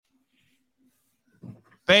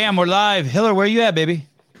Bam, we're live. Hiller, where you at, baby?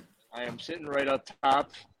 I am sitting right up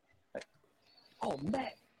top. Oh,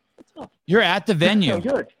 Matt. What's up? You're at the venue. Oh,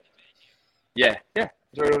 good. Yeah. It's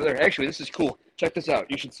right over there. Actually, this is cool. Check this out.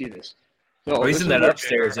 You should see this. So he's in that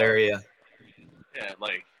upstairs area. Yeah,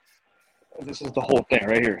 like, this is the whole thing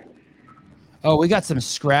right here. Oh, we got some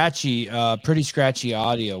scratchy, pretty scratchy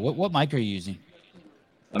audio. What mic are you using?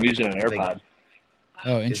 I'm using an AirPod.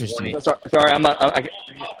 Oh, interesting. Sorry, I'm not.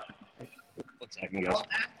 One second, guys.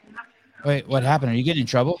 Wait, what happened? Are you getting in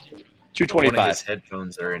trouble? 225. One of his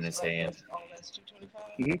headphones are in his hand.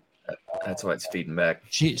 Mm-hmm. That's why it's feeding back.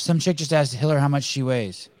 Some chick just asked Hiller how much she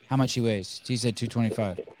weighs. How much he weighs? He said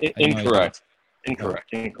 225. Incorrect.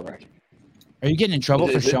 Are you getting in trouble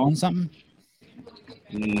for showing something?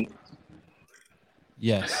 Mm.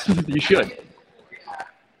 Yes. You should.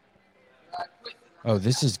 Oh,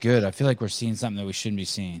 this is good. I feel like we're seeing something that we shouldn't be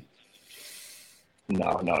seeing.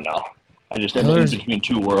 No. I just ended in between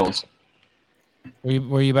two worlds.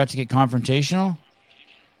 Were you about to get confrontational?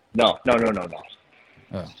 No.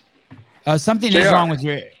 Oh. Something is wrong with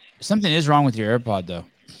your AirPod though.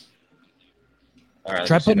 All right.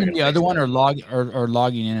 Try putting in the other one or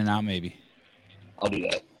logging in and out maybe. I'll do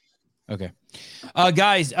that. Okay.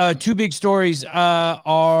 Guys, two big stories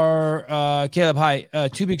are Caleb, hi.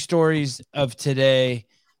 Two big stories of today.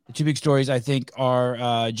 The two big stories I think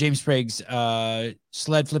are James Sprague's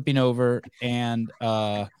sled flipping over and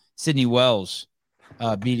Sydney Wells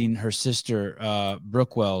beating her sister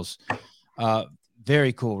Brooke Wells.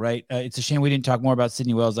 Very cool, right? It's a shame we didn't talk more about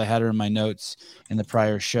Sydney Wells. I had her in my notes in the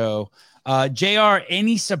prior show. JR,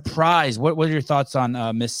 any surprise? What are your thoughts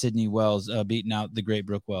on Miss Sydney Wells beating out the great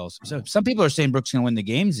Brooke Wells? So some people are saying Brooke's going to win the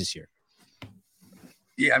games this year.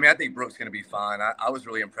 Yeah, I mean, I think Brooke's going to be fine. I was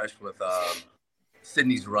really impressed with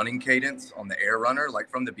Sydney's running cadence on the air runner. Like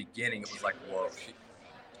from the beginning, it was like, whoa,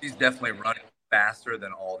 she's definitely running faster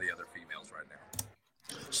than all the other females right now.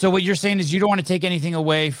 So what you're saying is you don't want to take anything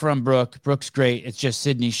away from Brooke. Brooke's great. It's just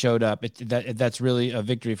Sydney showed up. That's really a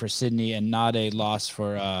victory for Sydney and not a loss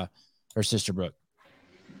for her sister Brooke.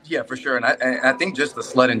 Yeah, for sure. And I think just the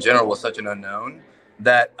sled in general was such an unknown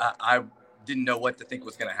that I didn't know what to think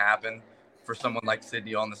was going to happen for someone like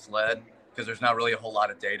Sydney on the sled, because there's not really a whole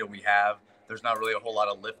lot of data we have. There's not really a whole lot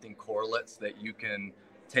of lifting correlates that you can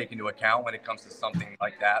take into account when it comes to something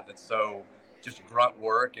like that that's so just grunt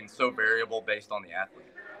work and so variable based on the athlete.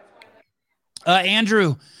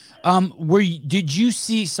 Andrew, did you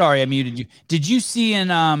see, sorry, I muted you. Did you see in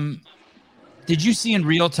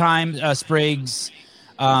real time Sprague's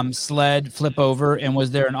sled flip over, and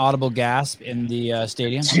was there an audible gasp in the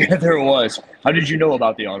stadium? Yeah, there was. How did you know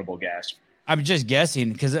about the audible gasp? I'm just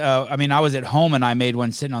guessing because I was at home and I made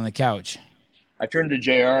one sitting on the couch. I turned to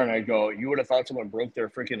JR and I go, you would have thought someone broke their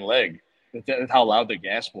freaking leg. That's how loud the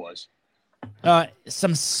gasp was.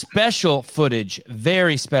 Some special footage,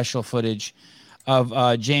 very special footage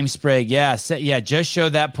of James Sprague. Yeah, just show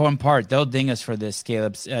that one part. They'll ding us for this,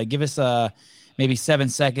 Caleb. Give us maybe 7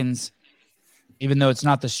 seconds, even though it's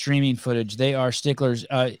not the streaming footage. They are sticklers.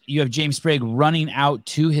 You have James Sprague running out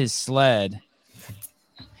to his sled.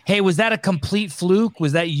 Hey, was that a complete fluke?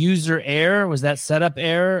 Was that user error? Was that setup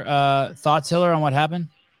error? Thoughts, Hiller, on what happened?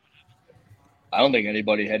 I don't think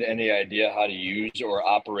anybody had any idea how to use or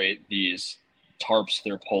operate these tarps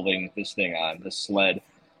they're pulling this thing on, this sled.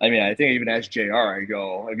 I mean, I think I even asked JR, I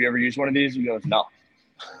go, have you ever used one of these? He goes, no.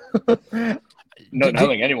 I don't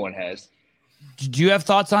think anyone has. Do you have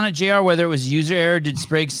thoughts on it, JR, whether it was user error? Did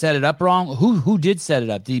Sprague set it up wrong? Who did set it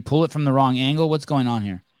up? Did he pull it from the wrong angle? What's going on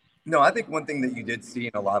here? No, I think one thing that you did see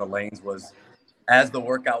in a lot of lanes was as the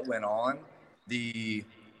workout went on, the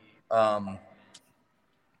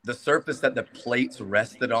surface that the plates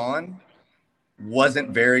rested on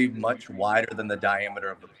wasn't very much wider than the diameter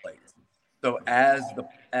of the plates. So as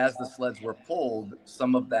the sleds were pulled,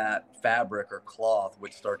 some of that fabric or cloth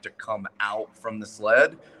would start to come out from the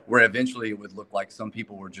sled, where eventually it would look like some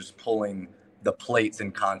people were just pulling the plates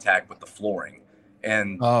in contact with the flooring.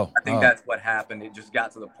 And I think that's what happened. It just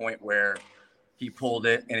got to the point where he pulled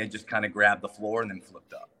it and it just kind of grabbed the floor and then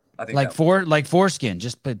flipped up. I think like foreskin,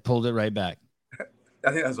 just pulled it right back.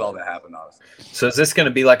 I think that's all that happened, honestly. So is this going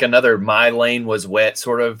to be like another my lane was wet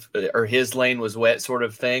sort of, or his lane was wet sort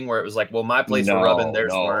of thing, where it was like, well, my plates were rubbing,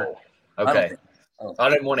 theirs weren't? Okay. I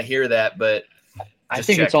didn't want to hear that, but I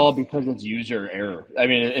think it's all because it's user error. I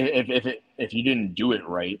mean, if you didn't do it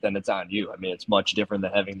right, then it's on you. I mean, it's much different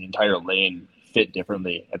than having the entire lane fit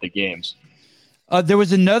differently at the games. There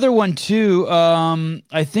was another one too.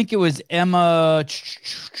 I think it was Emma.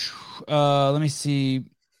 Let me see.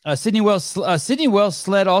 Sydney Wells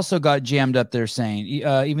sled also got jammed up there, saying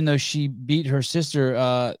even though she beat her sister,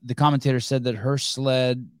 the commentator said that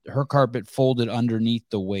her carpet folded underneath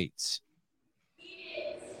the weights,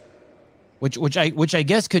 which I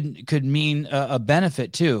guess could mean a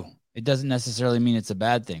benefit too. It doesn't necessarily mean it's a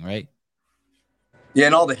bad thing, right? Yeah,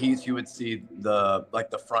 in all the heats, you would see the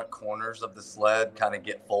front corners of the sled kind of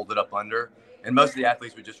get folded up under, and most of the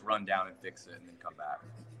athletes would just run down and fix it and then come back.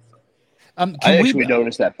 I actually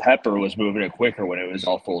noticed that Pepper was moving it quicker when it was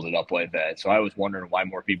all folded up like that. So I was wondering why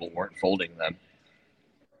more people weren't folding them.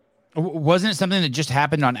 Wasn't it something that just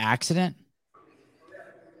happened on accident?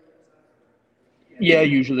 Yeah,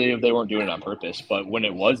 usually if they weren't doing it on purpose. But when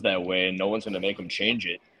it was that way and no one's going to make them change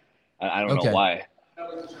it, I don't know why.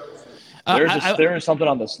 There is something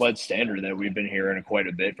on the sled standard that we've been hearing quite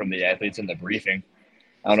a bit from the athletes in the briefing.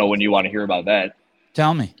 I don't know when you want to hear about that.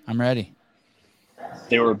 Tell me. I'm ready.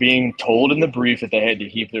 They were being told in the brief that they had to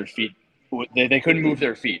keep their feet. They couldn't move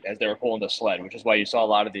their feet as they were pulling the sled, which is why you saw a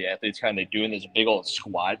lot of the athletes kind of doing this big old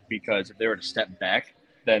squat, because if they were to step back,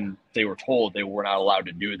 then they were told they were not allowed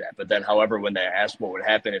to do that. But then, however, when they asked what would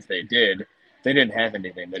happen if they did, they didn't have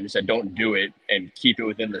anything. They just said, don't do it and keep it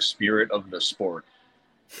within the spirit of the sport.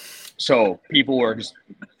 So people were just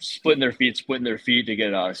splitting their feet to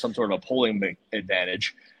get some sort of a pulling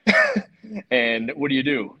advantage. And what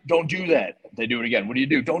do? Don't do that. They do it again. What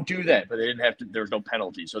do? Don't do that. But they didn't have to. There was no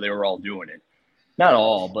penalty, so they were all doing it. Not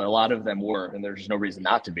all, but a lot of them were, and there's just no reason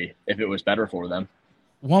not to be if it was better for them.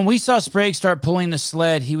 When we saw Sprague start pulling the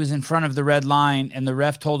sled, he was in front of the red line, and the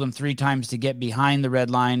ref told him 3 times to get behind the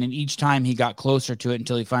red line, and each time he got closer to it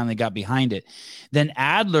until he finally got behind it. Then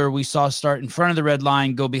Adler, we saw start in front of the red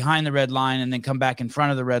line, go behind the red line, and then come back in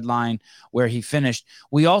front of the red line where he finished.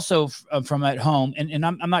 We also, from at home, and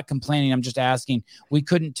I'm not complaining, I'm just asking, we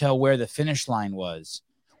couldn't tell where the finish line was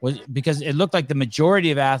because it looked like the majority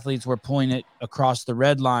of athletes were pulling it across the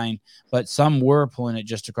red line, but some were pulling it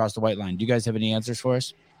just across the white line. Do you guys have any answers for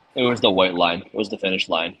us? It was the white line. It was the finish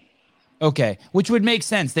line. Okay, which would make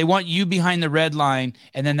sense. They want you behind the red line,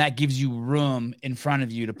 and then that gives you room in front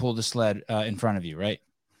of you to pull the sled in front of you, right?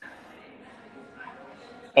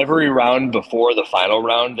 Every round before the final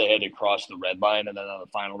round, they had to cross the red line, and then on the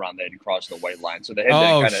final round, they had to cross the white line. So they had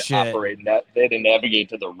to kind of operate in that. They had to navigate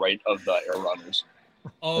to the right of the air runners.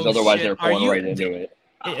 Because otherwise, they're pulling right into it.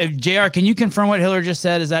 JR, can you confirm what Hiller just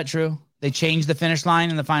said? Is that true? They changed the finish line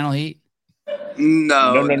in the final heat?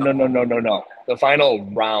 No. The final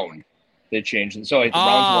round, they changed it. So rounds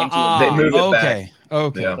 1, 2, and 3. They moved it back.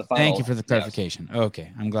 Okay. Yeah. Thank you for the clarification. Yes.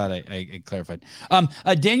 Okay. I'm glad I clarified.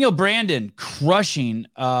 Daniel Brandon crushing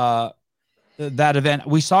that event.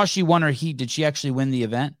 We saw she won her heat. Did she actually win the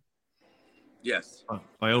event? Yes.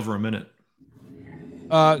 By over a minute.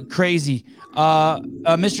 Crazy.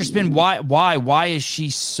 Mr. Spin, why is she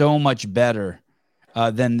so much better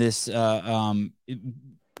than this what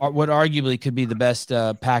arguably could be the best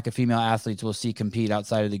pack of female athletes we'll see compete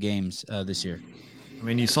outside of the games this year? I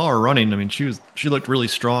mean, you saw her running. I mean, she looked really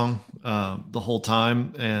strong the whole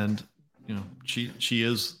time, and she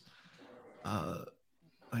is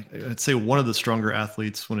I'd say one of the stronger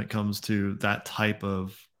athletes when it comes to that type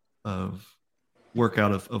of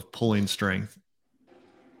workout of pulling strength.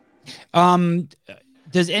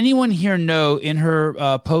 Does anyone here know, in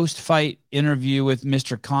her post-fight interview with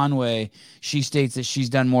Mr. Conway, she states that she's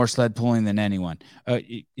done more sled pulling than anyone?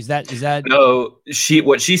 Is that? No,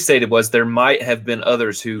 what she stated was there might have been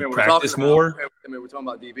others who practiced more. We're talking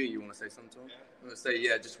about DB. You want to say something to him? I'm going to say,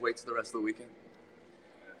 yeah, just wait till the rest of the weekend.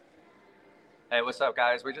 Hey, what's up,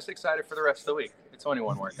 guys? We're just excited for the rest of the week. It's only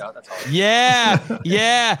one workout. That's all.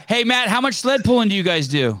 Yeah. Hey, Matt, how much sled pulling do you guys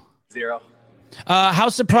do? 0. How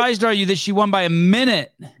surprised are you that she won by a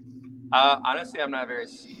minute? Honestly, I'm not very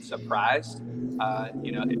surprised.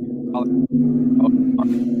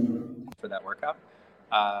 For that workout,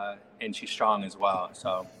 and she's strong as well.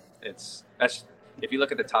 So that's if you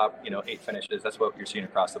look at the top, 8 finishes, that's what you're seeing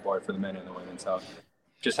across the board for the men and the women. So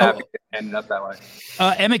just happy it ended up that way.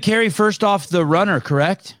 Emma Carey first off the runner,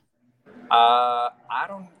 correct? I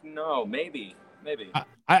don't know. Maybe.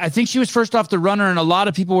 I think she was first off the runner, and a lot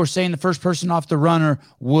of people were saying the first person off the runner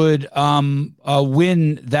would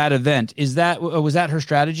win that event. Was that her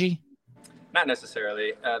strategy? Not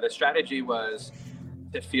necessarily. The strategy was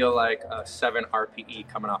to feel like a 7 RPE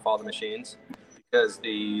coming off all the machines, because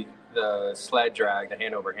the sled drag, the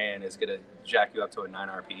hand over hand, is going to jack you up to a 9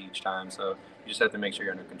 RPE each time. So you just have to make sure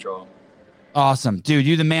you're under control. Awesome, dude.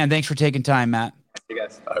 You the man. Thanks for taking time, Matt. You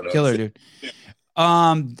guys. Killer, dude.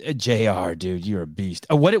 JR, dude, you're a beast.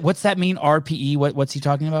 What's that mean? RPE? What's he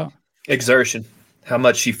talking about? Exertion. How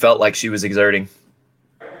much she felt like she was exerting.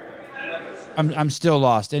 I'm still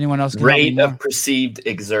lost. Anyone else can Rate help me of perceived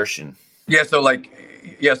exertion. Yeah. So like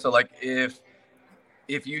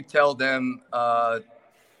if you tell them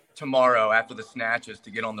tomorrow after the snatches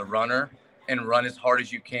to get on the runner and run as hard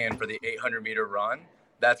as you can for the 800-meter run,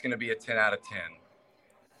 that's going to be a 10 out of 10.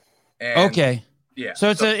 And okay. Yeah. So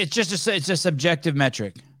it's a subjective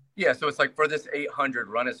metric. Yeah. So it's like for this 800,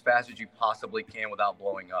 run as fast as you possibly can without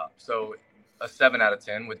blowing up. So a 7 out of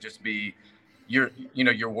 10 would just be you're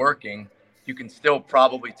working. You can still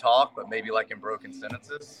probably talk, but maybe like in broken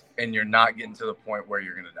sentences, and you're not getting to the point where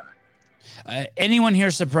you're going to die. Anyone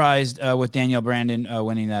here surprised with Danielle Brandon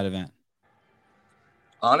winning that event?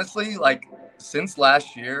 Honestly, like since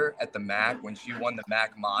last year at the MAC, when she won the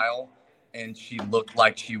MAC mile and she looked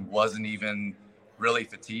like she wasn't even really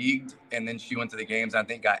fatigued, and then she went to the games, I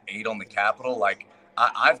think got 8 on the Capitol. Like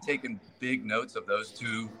I've taken big notes of those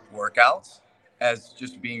 2 workouts as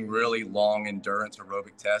just being really long endurance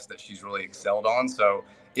aerobic tests that she's really excelled on. So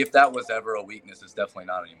if that was ever a weakness, it's definitely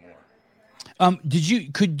not anymore. Did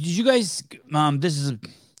you guys, this is, I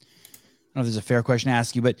don't know if this is a fair question to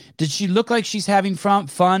ask you, but did she look like she's having fun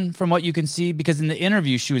from what you can see? Because in the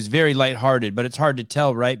interview, she was very lighthearted, but it's hard to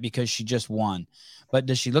tell, right? Because she just won. But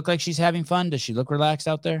does she look like she's having fun? Does she look relaxed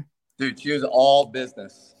out there? Dude, she was all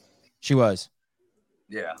business. She was.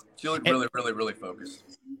 Yeah. She looked really, really, really focused.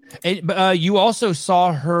 But you also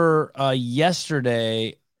saw her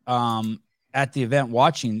yesterday at the event,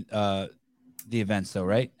 watching the events, though,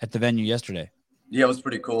 right? At the venue yesterday. Yeah, it was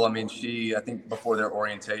pretty cool. I mean, I think before their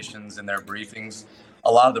orientations and their briefings,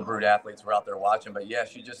 a lot of the Brute athletes were out there watching. But yeah,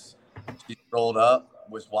 she rolled up,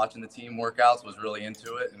 was watching the team workouts, was really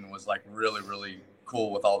into it, and was like really, really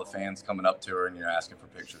cool with all the fans coming up to her and asking for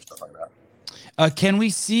pictures, stuff like that. Can we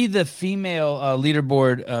see the female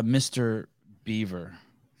leaderboard, Mr. Beaver?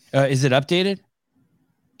 Is it updated?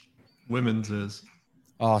 Women's is.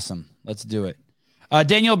 Awesome. Let's do it.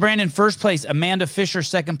 Danielle Brandon, first place. Amanda Fisher,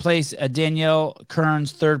 second place. Danielle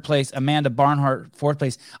Kearns, third place. Amanda Barnhart, fourth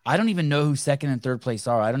place. I don't even know who second and third place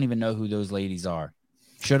are. I don't even know who those ladies are.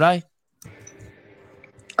 Should I?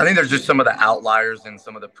 I think there's just some of the outliers in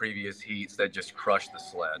some of the previous heats that just crushed the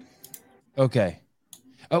sled. Okay.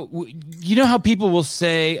 Oh, you know how people will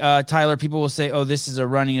say, Tyler, people will say, oh, this is a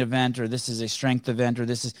running event, or this is a strength event, or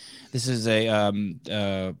this is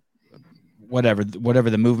a whatever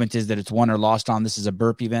the movement is that it's won or lost on. This is a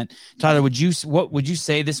burp event. Tyler, what would you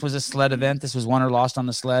say this was a sled event? This was won or lost on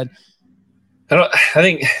the sled? I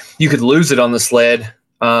think you could lose it on the sled,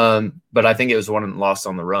 but I think it was won and lost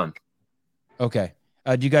on the run. Okay.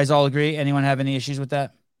 Do you guys all agree? Anyone have any issues with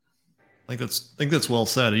that? I think that's well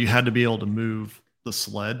said. You had to be able to move the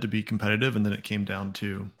sled to be competitive, and then it came down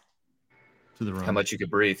to the run. How much you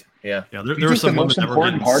could breathe. Yeah. Yeah. There were some. The most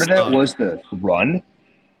important part of that was the run.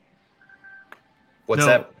 What's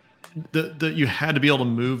that? That you had to be able to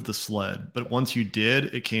move the sled, but once you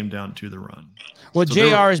did, it came down to the run. Well, so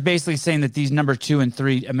JR is basically saying that these number 2 and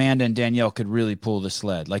 3, Amanda and Danielle, could really pull the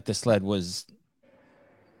sled. Like the sled was,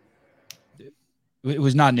 it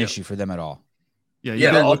was not an issue for them at all. Yeah,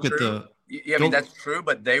 you gotta look at the. Yeah, I mean that's true,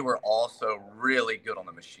 but they were also really good on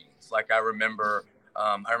the machines. Like I remember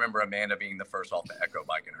Amanda being the first off the Echo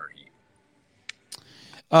bike in her heat.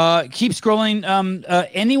 Keep scrolling.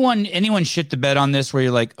 Anyone shit the bed on this where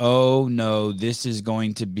you're like, oh no, this is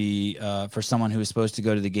going to be for someone who is supposed to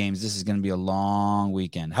go to the games, this is going to be a long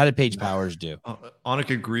weekend. How did Paige Powers do?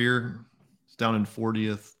 Annika Greer is down in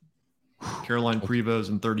 40th. Caroline Prevost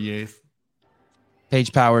in 38th.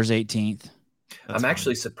 Paige Powers 18th. I'm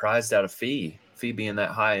actually surprised out of Fee being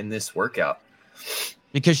that high in this workout.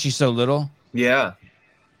 Because she's so little? Yeah.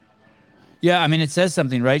 Yeah, I mean, it says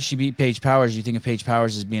something, right? She beat Paige Powers. You think of Paige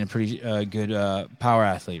Powers as being a pretty good power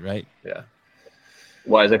athlete, right? Yeah.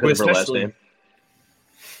 Why is that because of her last name?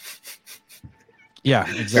 Yeah,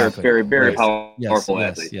 exactly. Very, very powerful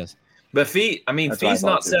athlete. Yes. But Fee's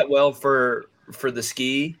not set well for the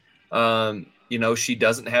ski. She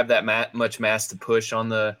doesn't have that much mass to push on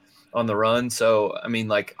the run. So, I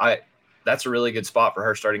mean, that's a really good spot for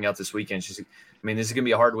her starting out this weekend. This is going to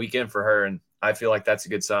be a hard weekend for her, and I feel like that's a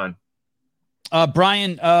good sign.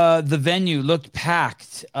 Brian, the venue looked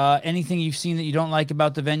packed. Anything you've seen that you don't like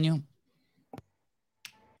about the venue?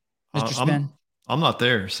 Mr. Spin? I'm not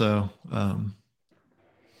there, so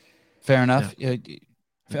fair enough. Yeah.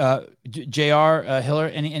 JR Hiller,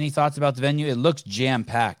 any thoughts about the venue? It looks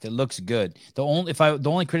jam-packed. It looks good. The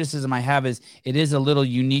only criticism I have is it is a little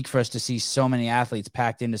unique for us to see so many athletes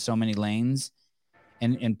packed into so many lanes.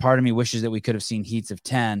 And part of me wishes that we could have seen heats of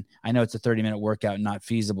 10. I know it's a 30-minute workout, not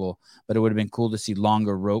feasible, but it would have been cool to see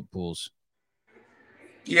longer rope pools.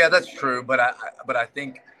 Yeah, that's true. But I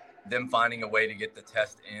think them finding a way to get the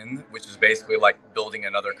test in, which is basically like building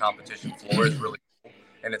another competition floor, is really cool.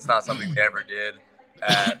 And it's not something they ever did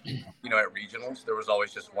at regionals. There was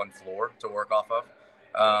always just one floor to work off of.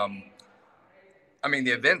 I mean,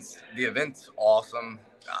 the event's awesome.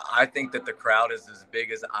 I think that the crowd is as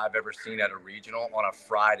big as I've ever seen at a regional on a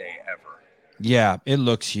Friday ever. Yeah, it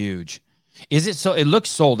looks huge. Is it so? It looks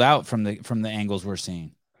sold out from the angles we're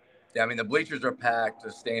seeing. Yeah, I mean, the bleachers are packed,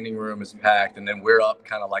 the standing room is packed, and then we're up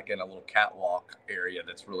kind of like in a little catwalk area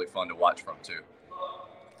that's really fun to watch from too.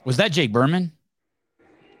 Was that Jake Berman?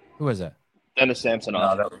 Who was that? Dennis Sampson.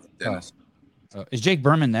 No, that was Dennis. Oh. Is Jake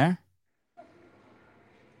Berman there?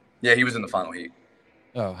 Yeah, he was in the final heat.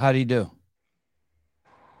 Oh, how did he do?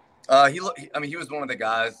 He was one of the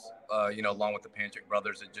guys, along with the Panchik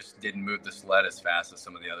brothers, that just didn't move the sled as fast as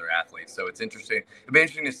some of the other athletes. So it's interesting. It'll be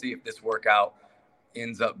interesting to see if this workout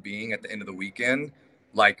ends up being at the end of the weekend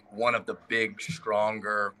like one of the big,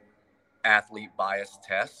 stronger athlete bias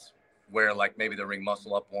tests, where like maybe the ring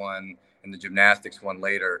muscle up one and the gymnastics one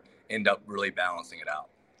later end up really balancing it out.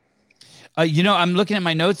 I'm looking at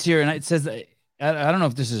my notes here, and it says, I don't know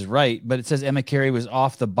if this is right, but it says Emma Carey was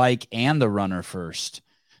off the bike and the runner first.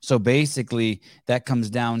 So basically that comes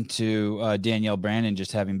down to Danielle Brandon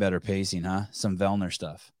just having better pacing, huh? Some Vellner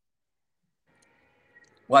stuff.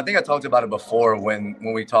 Well, I think I talked about it before when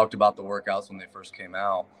we talked about the workouts when they first came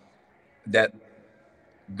out, that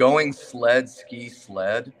going ski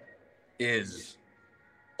sled is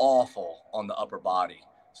awful on the upper body.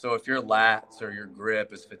 So if your lats or your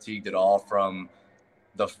grip is fatigued at all from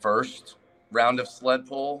the first round of sled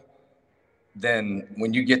pull, then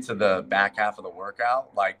when you get to the back half of the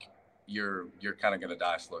workout, like you're kind of going to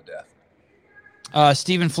die a slow death.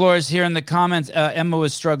 Stephen Flores here in the comments. Emma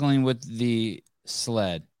was struggling with the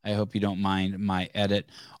sled. I hope you don't mind my edit.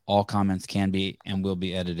 All comments can be and will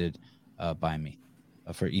be edited by me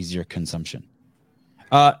for easier consumption.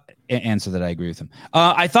 And so that I agree with him.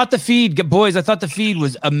 I thought the feed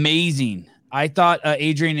was amazing. I thought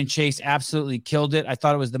Adrian and Chase absolutely killed it. I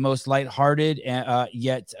thought it was the most lighthearted,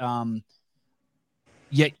 yet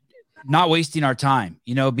not wasting our time,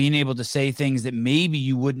 being able to say things that maybe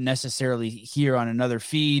you wouldn't necessarily hear on another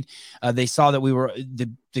feed. They saw that we were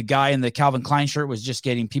the guy in the Calvin Klein shirt was just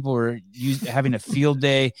people were having a field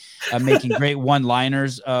day, making great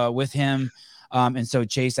one-liners with him. And so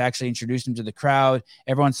Chase actually introduced him to the crowd.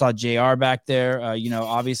 Everyone saw JR back there.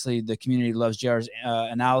 Obviously the community loves JR's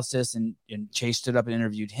analysis, and Chase stood up and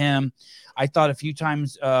interviewed him. I thought a few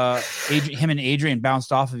times him and Adrian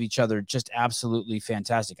bounced off of each other. Just absolutely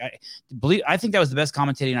fantastic. I think that was the best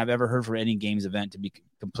commentating I've ever heard for any games event, to be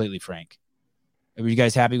completely frank. Were you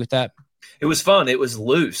guys happy with that? It was fun. It was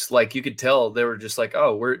loose. Like you could tell they were just like,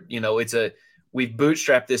 oh, we've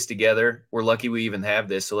bootstrapped this together. We're lucky we even have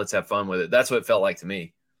this, so let's have fun with it. That's what it felt like to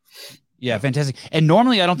me. Yeah, fantastic. And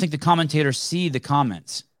normally I don't think the commentators see the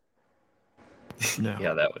comments. No.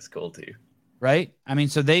 Yeah, that was cool too. Right? I mean,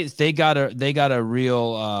 so they got a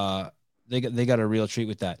real treat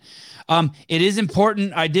with that. It is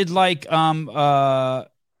important. I did like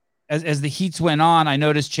as the heats went on, I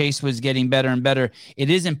noticed Chase was getting better and better. It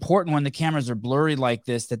is important when the cameras are blurry like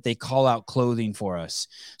this that they call out clothing for us.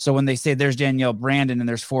 So when they say there's Danielle Brandon and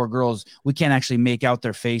there's 4 girls, we can't actually make out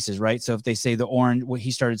their faces, right? So if they say the orange, what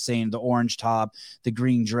he started saying, the orange top, the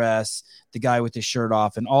green dress, the guy with the shirt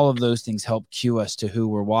off, and all of those things help cue us to who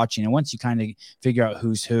we're watching. And once you kind of figure out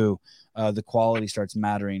who's who, the quality starts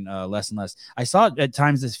mattering less and less. I saw at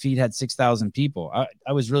times this feed had 6,000 people.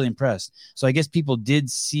 I was really impressed. So I guess people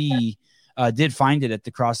did find it at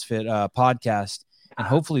the CrossFit podcast, and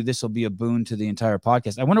hopefully this will be a boon to the entire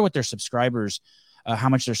podcast. I wonder what their subscribers, how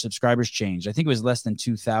much their subscribers changed. I think it was less than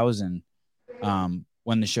 2,000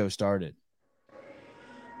 when the show started.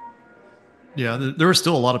 Yeah, there were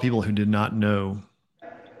still a lot of people who did not know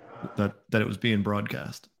that it was being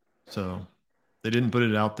broadcast. So they didn't put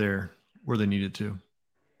it out there where they needed to.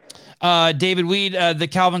 David Weed, the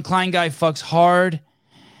Calvin Klein guy, fucks hard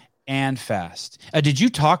and fast. Did you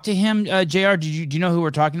talk to him, JR? Do you know who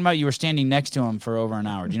we're talking about? You were standing next to him for over an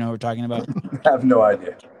hour. Do you know who we're talking about? I have no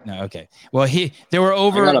idea. No. Okay. Well, there were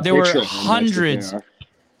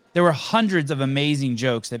hundreds of amazing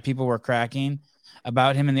jokes that people were cracking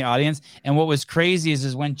about him in the audience. And what was crazy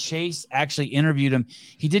is when Chase actually interviewed him,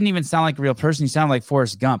 he didn't even sound like a real person. He sounded like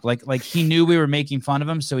Forrest Gump. Like he knew we were making fun of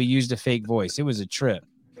him, so he used a fake voice. It was a trip.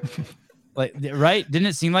 Right? Didn't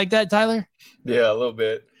it seem like that, Tyler? Yeah, a little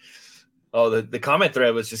bit. Oh, the comment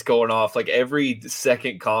thread was just going off. Like every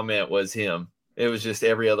second comment was him. It was just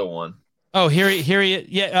every other one. Oh, here he is.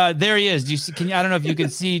 Yeah, there he is. Do you see? I don't know if you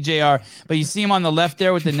can see JR, but you see him on the left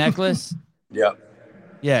there with the necklace. Yeah.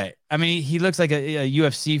 Yeah. I mean, he looks like a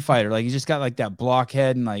UFC fighter. Like, he just got like that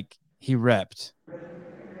blockhead and like he repped.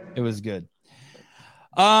 It was good.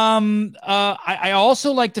 I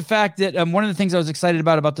also like the fact that one of the things I was excited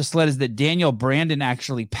about the sled is that Daniel Brandon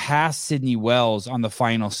actually passed Sydney Wells on the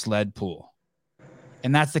final sled pool.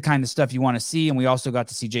 And that's the kind of stuff you want to see. And we also got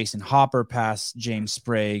to see Jason Hopper pass James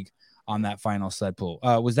Sprague on that final sled pool.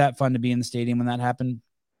 Was that fun to be in the stadium when that happened?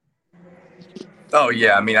 Oh,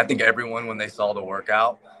 yeah. I mean, I think everyone, when they saw the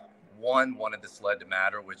workout, one, wanted the sled to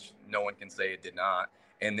matter, which no one can say it did not.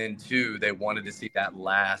 And then two, they wanted to see that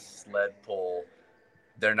last sled pull,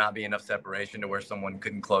 there not be enough separation to where someone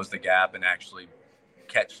couldn't close the gap and actually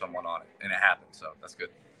catch someone on it. And it happened. So that's good.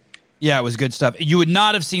 Yeah, it was good stuff. You would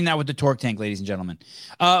not have seen that with the torque tank, ladies and gentlemen.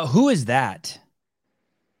 Who is that?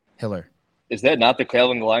 Hiller. Is that not the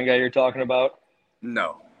Calvin Glenn guy you're talking about?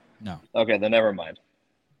 No. Okay, then never mind.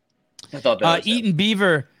 I thought that was Eaton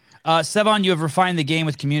Beaver. Sevon, you have refined the game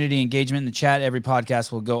with community engagement in the chat. Every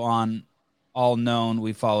podcast will go on all known.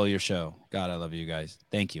 We follow your show. God, I love you guys.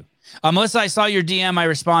 Thank you. Melissa, I saw your DM. I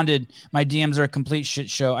responded. My DMs are a complete shit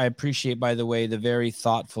show. I appreciate, by the way, the very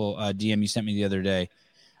thoughtful DM you sent me the other day.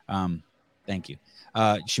 Thank you.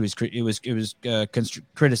 It was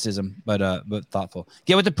criticism, but thoughtful.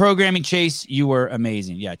 Get with the programming, Chase. You were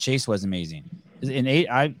amazing. Yeah, Chase was amazing. And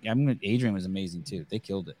Adrian was amazing too. They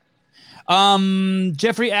killed it.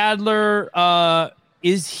 Jeffrey Adler,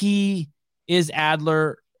 is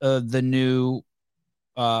Adler the new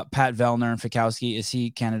Pat Vellner and Fikowski? Is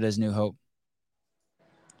he Canada's new hope?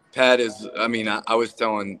 Pat is, I mean, I was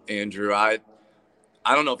telling Andrew, I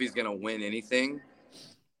don't know if he's going to win anything,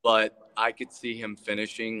 but I could see him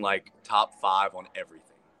finishing like top 5 on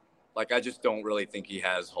everything. Like, I just don't really think he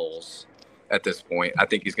has holes at this point. I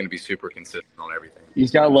think he's going to be super consistent on everything.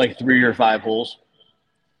 He's got like 3 or 5 holes.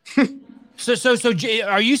 So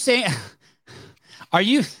are you saying are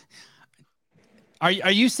you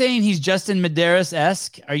saying he's Justin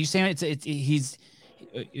Medeiros-esque? Are you saying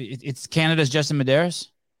it's Canada's Justin Medeiros?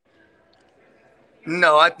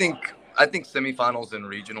 No, I think semifinals and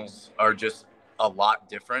regionals are just a lot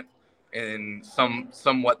different in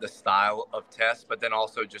somewhat the style of tests, but then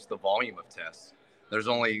also just the volume of tests. There's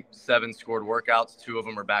only 7 scored workouts, 2 of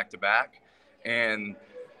them are back to back, and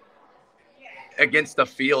against a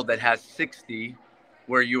field that has 60,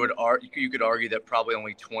 where you could argue that probably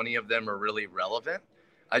only 20 of them are really relevant.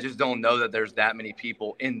 I just don't know that there's that many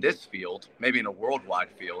people in this field, maybe in a worldwide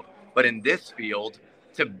field, but in this field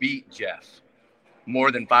to beat Jeff. More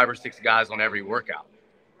than 5 or 6 guys on every workout.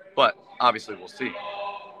 But obviously we'll see.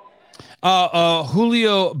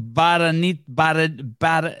 Julio Barrientos.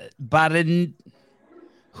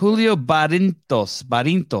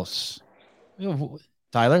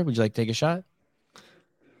 Tyler, would you like to take a shot?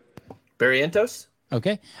 Barrientos?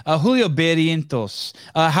 Okay. Julio Barrientos.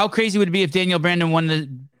 How crazy would it be if Daniel Brandon won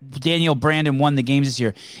the games this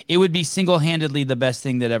year? It would be single-handedly the best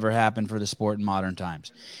thing that ever happened for the sport in modern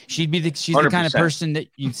times. She's the kind of person that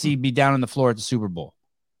you'd see be down on the floor at the Super Bowl.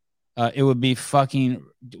 It would be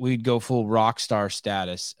we'd go full rock star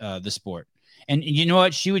status, the sport. And you know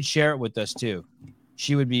what? She would share it with us too.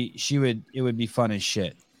 It would be fun as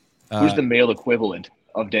shit. Who's the male equivalent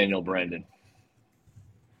of Daniel Brandon?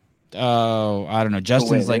 Oh, I don't know.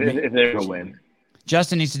 Justin's like, if they're a win.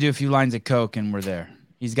 Justin needs to do a few lines of coke and we're there.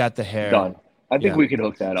 He's got the hair. Done. I think we could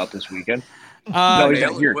hook that up this weekend. No, he's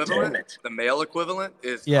not here. Damn it. The male equivalent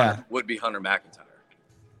would be Hunter McIntyre.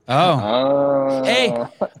 Oh. Hey,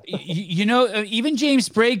 even James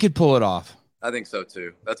Sprague could pull it off. I think so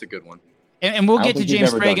too. That's a good one. And we'll get to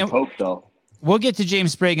James Sprague. Coke, though. We'll get to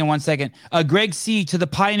James Sprague in 1 second. Greg C. to the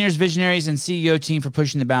Pioneers, Visionaries, and CEO team for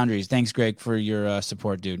pushing the boundaries. Thanks, Greg, for your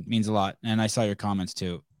support, dude. Means a lot. And I saw your comments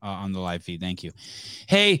too on the live feed. Thank you.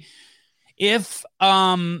 Hey,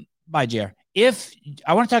 bye, JR. If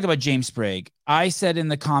I want to talk about James Sprague, I said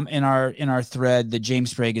in our thread that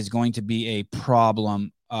James Sprague is going to be a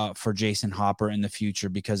problem for Jason Hopper in the future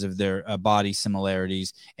because of their body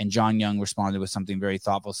similarities. And John Young responded with something very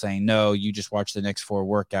thoughtful, saying, no, you just watch the next 4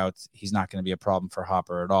 workouts. He's not going to be a problem for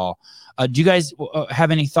Hopper at all. Do you guys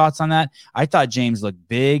have any thoughts on that? I thought James looked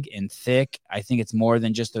big and thick. I think it's more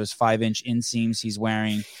than just those 5-inch inseams he's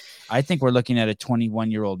wearing. I think we're looking at a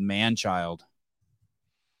 21-year-old man-child.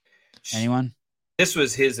 Anyone? This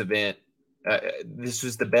was his event. This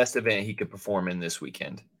was the best event he could perform in this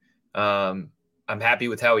weekend. I'm happy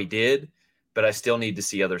with how he did, but I still need to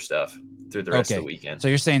see other stuff through the rest of the weekend. So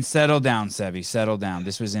you're saying settle down, Sevy. Settle down.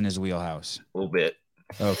 This was in his wheelhouse. A little bit.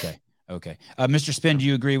 Okay. Mr. Spin, do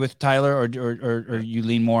you agree with Tyler, or you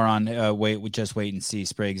lean more on just wait and see?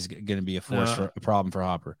 Sprague's going to be a force for a problem for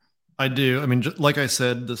Hopper. I do. I mean, like I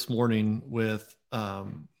said this morning with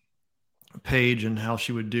Paige and how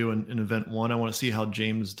she would do in event 1. I want to see how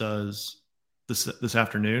James does this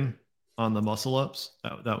afternoon on the muscle ups.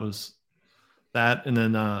 That was that, and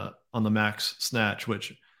then on the max snatch,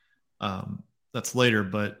 which that's later.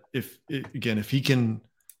 But if he can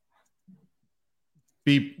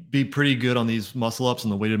be pretty good on these muscle ups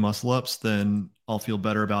and the weighted muscle ups, then I'll feel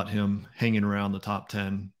better about him hanging around the top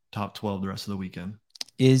 10, top 12 the rest of the weekend.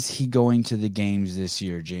 Is he going to the games this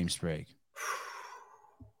year, James Sprague?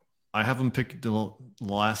 I have him picked the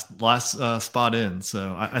last spot in,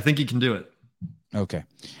 so I think he can do it. Okay.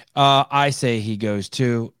 I say he goes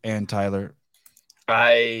too. And Tyler?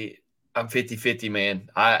 I'm 50-50, man.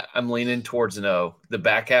 I'm leaning towards no. The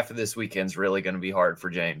back half of this weekend's really going to be hard for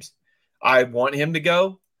James. I want him to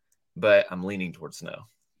go, but I'm leaning towards no.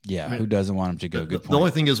 Yeah, who doesn't want him to go? Good point. The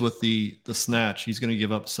only thing is with the snatch, he's going to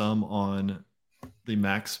give up some on the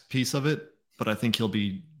max piece of it, but I think he'll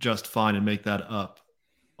be just fine and make that up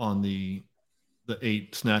on the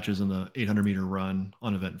 8 snatches in the 800-meter run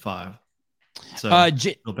on event 5. So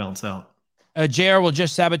he'll balance out. JR will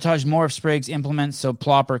just sabotage more of Sprague's implements so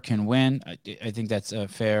Plopper can win. I think that's a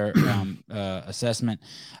fair assessment.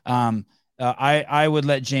 I would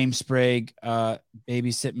let James Sprague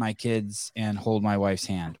babysit my kids and hold my wife's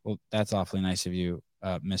hand. Well, that's awfully nice of you,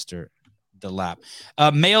 Mr. DeLapp.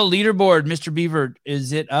 Male leaderboard, Mr. Beaver,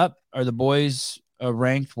 is it up? Are the boys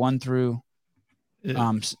ranked 1 through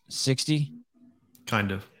 60?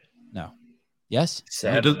 Kind of. No. Yes?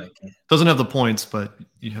 It doesn't have the points, but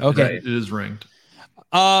okay. It is ranked.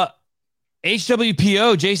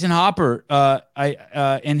 HWPO, Jason Hopper,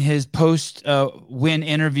 in his post win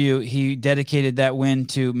interview, he dedicated that win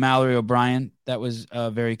to Mallory O'Brien. That was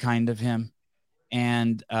very kind of him.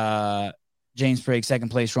 And James Sprague, 2nd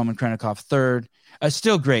place, Roman Krennikov, 3rd.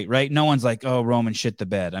 Still great, right? No one's like, oh, Roman shit the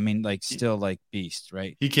bed. I mean, like, still like beast,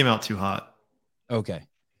 right? He came out too hot. Okay.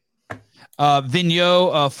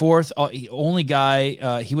 Vigneault, 4th, only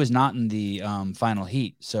guy. He was not in the final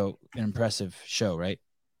heat. So an impressive show, right?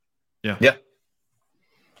 Yeah. Yeah.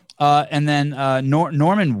 And then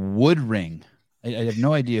Norman Woodring. I have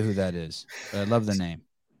no idea who that is, but I love the name.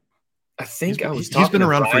 I think he's been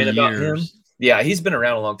around for years. Yeah, he's been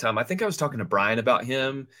around a long time. I think I was talking to Brian about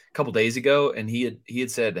him a couple days ago, and he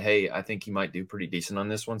had said, hey, I think he might do pretty decent on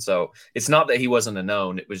this one. So it's not that he wasn't a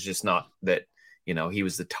known. It was just not that, he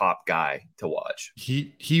was the top guy to watch.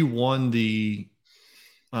 He won the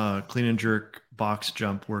clean and jerk box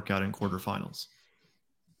jump workout in quarterfinals.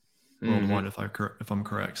 Worldwide, if I'm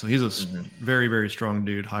correct. So he's a very, very strong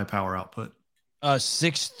dude, high power output.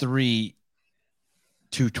 6'3",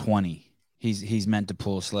 220. He's meant to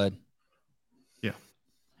pull a sled. Yeah.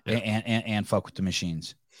 And fuck with the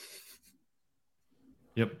machines.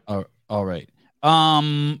 Yep. All right.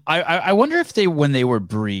 I wonder if when they were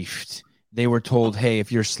briefed, they were told, hey,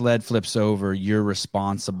 if your sled flips over, you're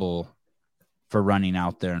responsible for running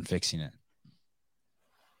out there and fixing it.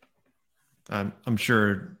 I'm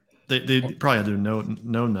sure they probably had to have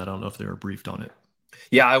known that. I don't know if they were briefed on it.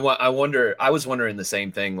 Yeah, I wonder. I was wondering the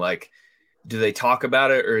same thing. Like, do they talk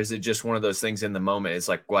about it, or is it just one of those things in the moment? It's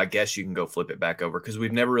like, well, I guess you can go flip it back over, because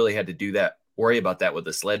we've never really had to worry about that with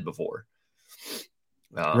the sled before.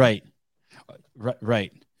 Right.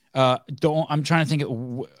 I'm trying to think.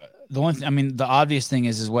 The only thing, I mean, the obvious thing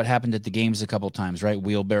is what happened at the games a couple times, right?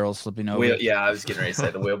 Wheelbarrows flipping over. Yeah, I was getting ready to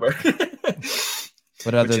say the wheelbarrow.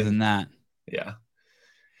 But other than that, yeah,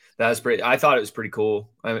 that was pretty. I thought it was pretty cool.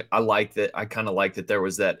 I liked that. I kind of liked that there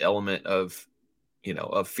was that element of,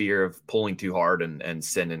 of fear of pulling too hard and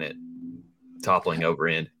sending it toppling over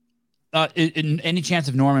in. Any chance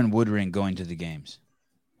of Norman Woodring going to the games?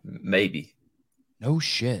 Maybe. No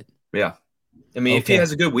shit. Yeah. I mean, if he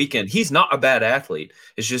has a good weekend, he's not a bad athlete.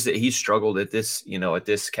 It's just that he's struggled at this, at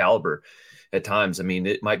this caliber at times. I mean,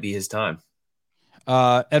 it might be his time.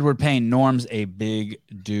 Edward Payne, Norm's a big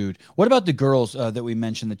dude. What about the girls that we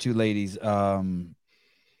mentioned, the 2 ladies,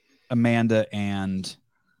 Amanda and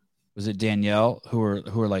was it Danielle, who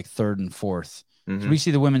are like 3rd and 4th? Can we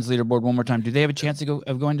see the women's leaderboard one more time? Do they have a chance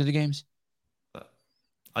of going to the games?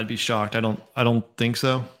 I'd be shocked. I don't think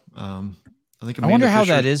so. I wonder how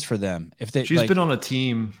that is for them. She's been on a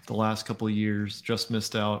team the last couple of years, just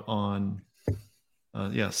missed out on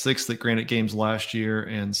 6th at Granite Games last year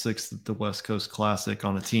and 6th at the West Coast Classic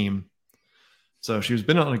on a team. So she's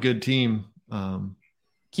been on a good team.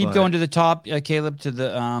 Keep going to the top, Caleb, to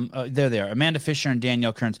the there they are. Amanda Fisher and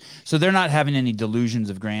Danielle Kearns. So they're not having any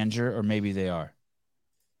delusions of grandeur, or maybe they are.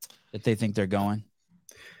 That they think they're going.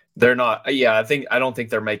 They're not. Yeah, I don't think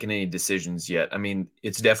they're making any decisions yet. I mean,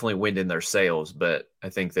 it's definitely wind in their sails, but I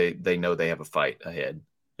think they know they have a fight ahead.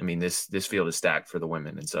 I mean, this field is stacked for the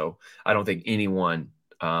women, and so I don't think anyone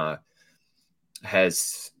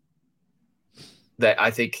has that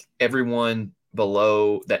I think everyone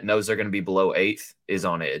below that knows they're going to be below 8th is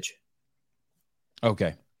on edge.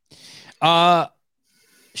 Okay.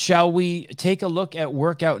 Shall we take a look at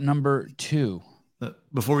workout number 2?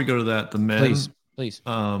 Before we go to that, the men, please.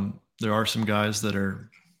 There are some guys that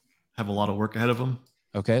have a lot of work ahead of them.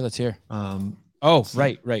 Okay, let's hear.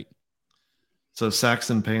 Right. So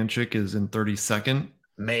Saxon Panchik is in 32nd.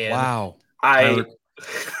 Man, wow.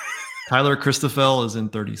 Tyler Christoffel is in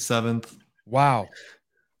 37th. Wow.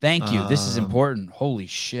 Thank you. This is important. Holy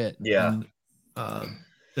shit. Yeah.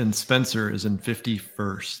 And Spencer is in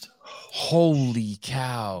 51st. Holy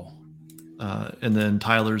cow. And then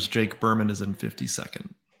Tyler's Jake Berman is in 52nd.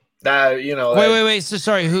 Wait. So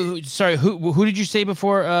sorry. Who did you say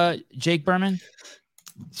before Jake Berman?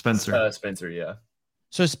 Spencer. Spencer, yeah.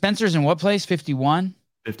 So Spencer's in what place? 51?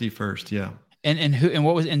 51st, yeah.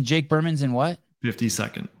 And Jake Berman's in what?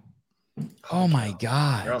 52nd. Oh my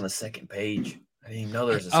God. You're on the second page. I didn't even know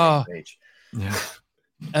there was a second page. Yeah.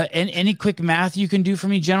 And any quick math you can do for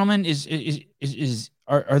me, gentlemen?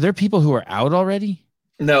 Are there people who are out already?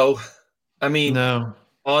 No. I mean, no.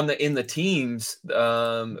 In the teams,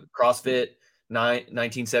 CrossFit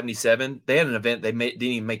 1977, they had an event. They didn't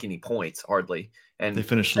even make any points hardly, and they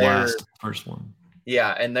finished last, first one.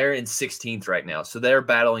 Yeah, and they're in 16th right now, so they're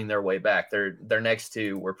battling their way back. Their next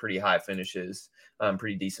two were pretty high finishes,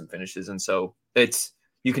 pretty decent finishes, and so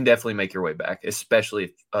you can definitely make your way back, especially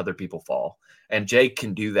if other people fall. And Jake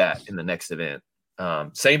can do that in the next event.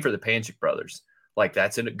 Same for the Panchik brothers. Like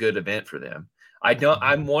that's a good event for them.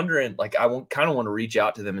 I'm wondering, like, I kind of want to reach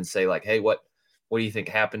out to them and say, like, hey, what do you think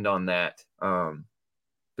happened on that?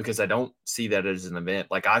 Because I don't see that as an event.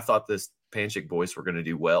 Like, I thought this Panchik boys were going to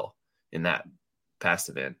do well in that past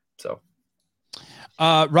event. So,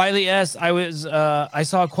 Riley S., I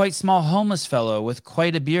saw a quite small homeless fellow with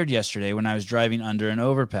quite a beard yesterday when I was driving under an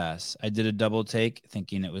overpass. I did a double take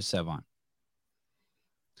thinking it was Sevon.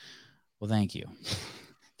 Well, thank you.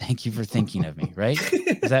 Thank you for thinking of me, right?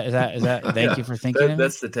 Is that thank you for thinking of me?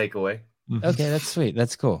 That's the takeaway. Okay, that's sweet.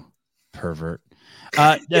 That's cool. Pervert.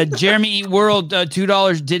 Jeremy Eat World,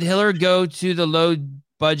 $2. Did Hiller go to the low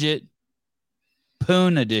budget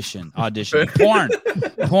Poon audition? Porn. Is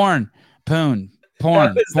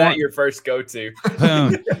that your first go-to?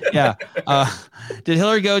 Poon. Yeah. Did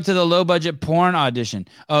Hiller go to the low budget porn audition?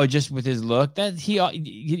 Oh, just with his look? That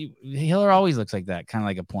Hiller always looks like that, kind of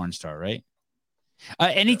like a porn star, right?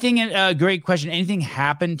 Great question. Anything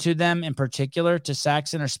happened to them in particular, to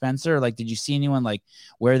Saxon or Spencer? Like, did you see anyone like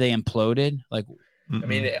where they imploded? Like, I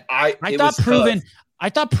mean, I thought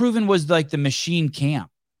Proven was like the machine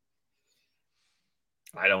camp.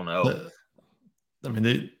 I don't know. I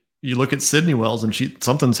mean, you look at Sydney Wells, and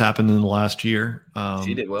something's happened in the last year.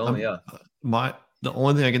 She did well, yeah. The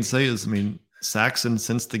only thing I can say is, I mean, Saxon,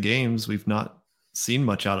 since the games, we've not seen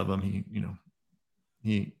much out of him.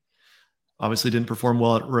 He obviously didn't perform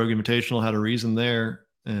well at Rogue Invitational, had a reason there.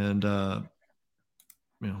 And,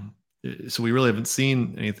 so we really haven't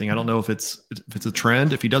seen anything. I don't know if it's a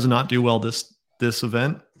trend. If he does not do well this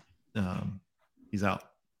event, he's out.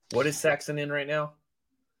 What is Saxon in right now?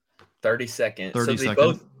 32nd. 32nd. So they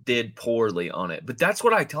both did poorly on it. But that's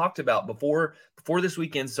what I talked about before this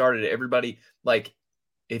weekend started. Everybody, like,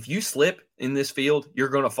 if you slip in this field, you're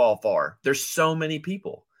going to fall far. There's so many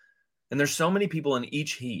people. And there's so many people in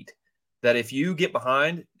each heat that if you get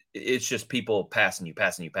behind, it's just people passing you.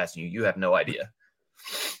 You have no idea.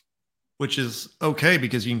 Which is okay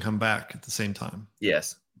because you can come back at the same time.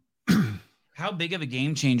 Yes. How big of a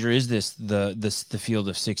game changer is the field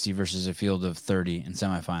of 60 versus a field of 30 in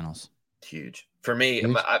semifinals? Huge. For me,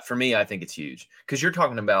 I think it's huge because you're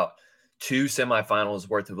talking about 2 semifinals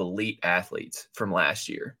worth of elite athletes from last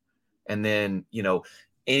year. And then,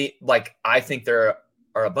 I think there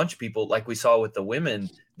are a bunch of people like we saw with the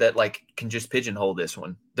women that like can just pigeonhole this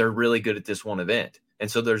one. They're really good at this one event. And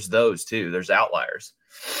so there's those too. There's outliers.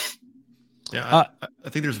 Yeah. I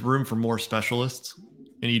think there's room for more specialists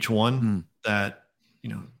in each one that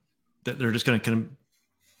they're just going to kind of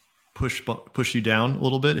push you down a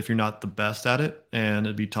little bit if you're not the best at it. And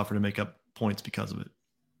it'd be tougher to make up points because of it.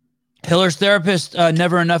 Hiller's therapist,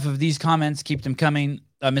 never enough of these comments. Keep them coming.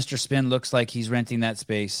 Mr. Spin looks like he's renting that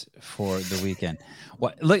space for the weekend.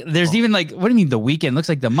 What? Look, there's even like, what do you mean the weekend? Looks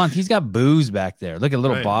like the month. He's got booze back there. Look at a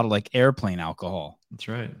little bottle, like airplane alcohol. That's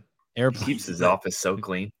right. Airplane. He keeps his office so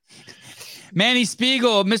clean. Manny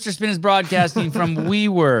Spiegel, Mr. Spin is broadcasting from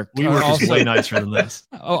WeWork. WeWork is way nicer than this.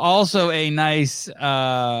 Also a nice,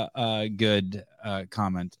 good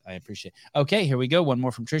comment. I appreciate it. Okay, here we go. One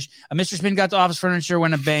more from Trish. Mr. Spin got to office furniture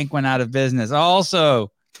when a bank went out of business.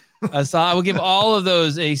 Also, So I will give all of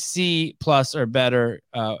those a C+ or better.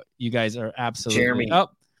 You guys are absolutely. Jeremy.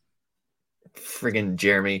 Friggin'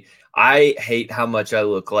 Jeremy. I hate how much I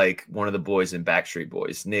look like one of the boys in Backstreet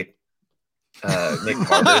Boys, Nick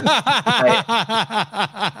Carter.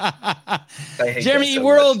 I hate Jeremy so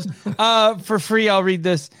World for free. I'll read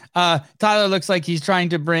this. Tyler looks like he's trying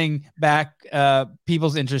to bring back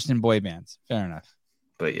people's interest in boy bands. Fair enough.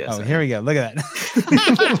 But yes. Here we go. Look at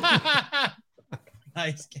that.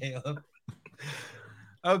 Nice, Caleb.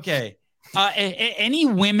 Okay. Any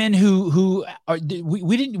women who are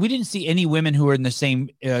we didn't see any women who are in the same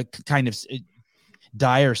kind of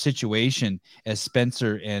dire situation as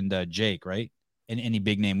Spencer and Jake, right? And any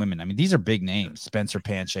big name women. I mean, these are big names: Spencer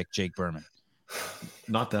Panchik, Jake Berman.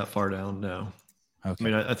 Not that far down, no. Okay. I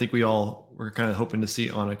mean, I think we all were kind of hoping to see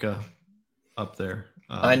Annika up there.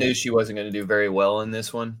 I knew she wasn't going to do very well in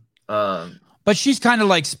this one. But she's kind of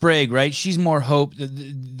like Sprague, right? She's more hope.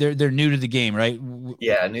 They're new to the game, right?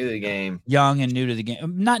 Yeah, new to the game. Young and new to the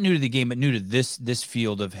game. Not new to the game, but new to this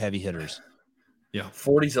field of heavy hitters. Yeah.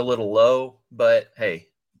 40's a little low, but hey,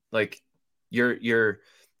 like this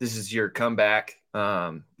is your comeback.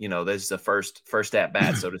 This is the first at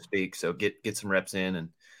bat, so to speak. So get some reps in and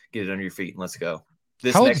get it under your feet and let's go.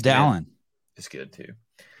 How old's Dallin? It's good too.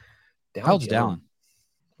 How old's Dallin?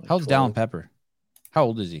 How old's Dallin Pepper? How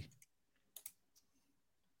old is he?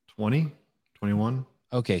 20, 21.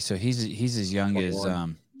 Okay, so he's as young 21. as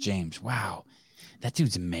James. Wow, that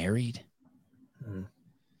dude's married.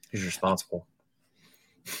 He's responsible,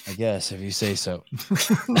 I guess, if you say so.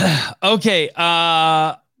 Okay,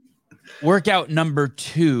 workout number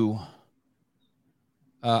 2.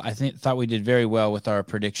 I thought we did very well with our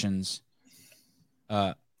predictions,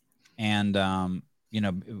 and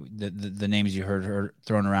the names you heard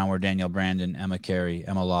thrown around were Danielle Brandon, Emma Carey,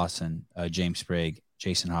 Emma Lawson, James Sprague,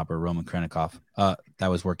 Jason Hopper, Roman Krennikov. That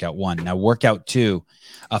was workout 1. Now workout 2,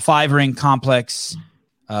 a 5-ring complex,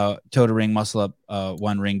 toe to ring, muscle up,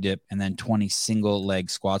 1 ring dip, and then 20 single leg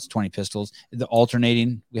squats, 20 pistols. The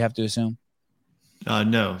alternating, we have to assume?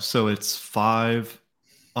 No. So it's 5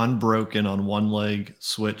 unbroken on 1 leg,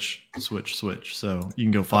 switch. So you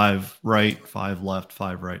can go 5 right, 5 left,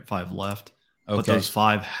 5 right, 5 left. Okay. But those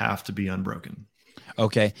 5 have to be unbroken.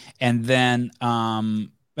 Okay. And then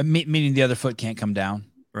meaning the other foot can't come down.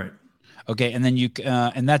 Right. Okay. And then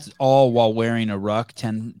and that's all while wearing a ruck,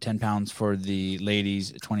 10 pounds for the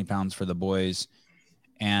ladies, 20 pounds for the boys.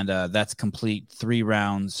 And that's complete 3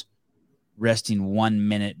 rounds, resting 1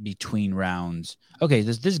 minute between rounds. Okay.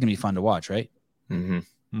 This is going to be fun to watch, right? Mm-hmm.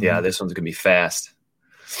 Yeah. This one's going to be fast.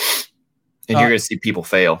 And you're going to see people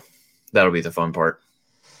fail. That'll be the fun part.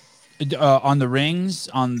 On the rings,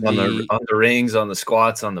 on the rings, on the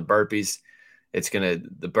squats, on the burpees. The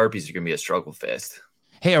burpees are going to be a struggle fest.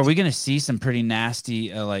 Hey, are we going to see some pretty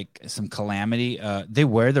nasty, like some calamity? They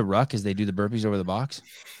wear the ruck as they do the burpees over the box.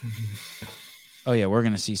 Oh yeah. We're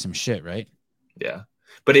going to see some shit, right? Yeah.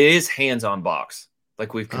 But it is hands on box.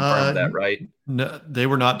 Like we've confirmed that, right? No, they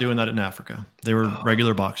were not doing that in Africa. They were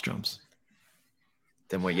regular box jumps.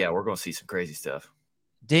 Then we're going to see some crazy stuff.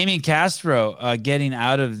 Damian Castro getting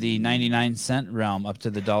out of the 99-cent realm up to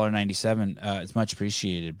the $1.97. It's much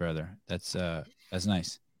appreciated, brother. That's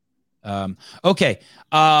nice. Okay.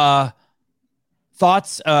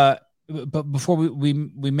 Thoughts. But before we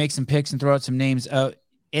make some picks and throw out some names.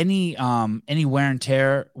 Any wear and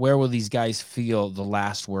tear? Where will these guys feel the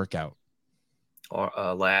last workout? Or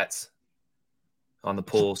lats on the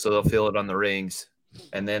pull, so they'll feel it on the rings,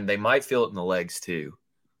 and then they might feel it in the legs too.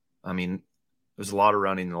 I mean, there's a lot of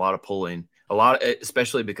running, a lot of pulling,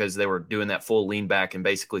 especially because they were doing that full lean back and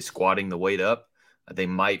basically squatting the weight up. They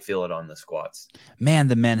might feel it on the squats. Man,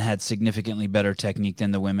 the men had significantly better technique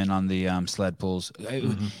than the women on the sled pulls.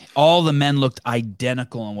 Mm-hmm. All the men looked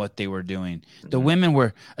identical in what they were doing. The women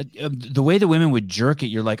were the way the women would jerk it.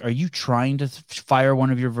 You're like, are you trying to fire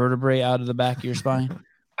one of your vertebrae out of the back of your spine?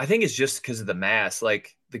 I think it's just because of the mass.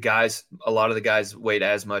 Like a lot of the guys weighed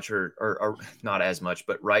as much or not as much,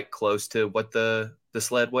 but right close to what the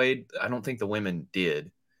sled weighed. I don't think the women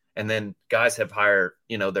did. And then guys have higher,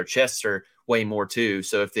 their chests are way more too.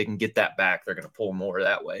 So if they can get that back, they're going to pull more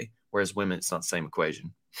that way. Whereas women, it's not the same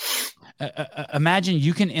equation. Imagine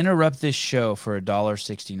you can interrupt this show for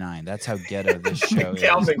 $1.69. That's how ghetto this show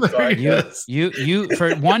is. You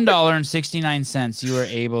for $1.69, you are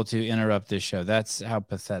able to interrupt this show. That's how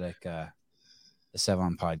pathetic the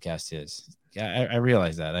Sevon podcast is. Yeah, I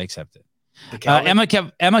realize that. I accept it.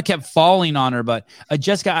 Emma kept falling on her, but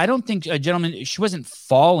Jessica, I don't think she wasn't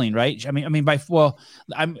falling, right?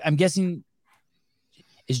 I'm guessing.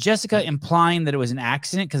 Is Jessica implying that it was an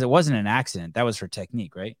accident? Because it wasn't an accident. That was her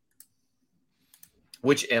technique, right?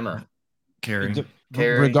 Which Emma? Carrie.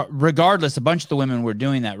 Regardless, a bunch of the women were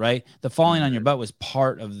doing that, right? The falling on your butt was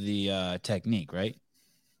part of the technique, right?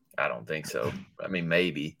 I don't think so. I mean,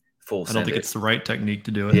 maybe. I don't think it's the right technique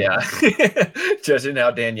to do it. Yeah. Judging how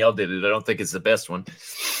Danielle did it, I don't think it's the best one.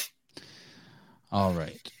 All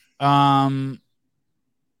right.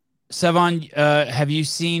 Sevon, have you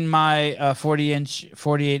seen my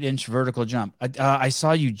 48-inch vertical jump? I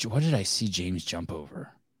saw you. What did I see James jump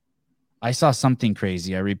over? I saw something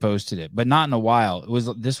crazy. I reposted it, but not in a while.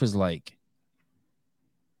 This was like,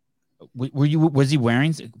 was he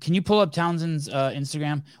wearing, can you pull up Townsend's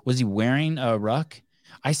Instagram? Was he wearing a ruck?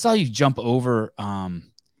 I saw you jump over. I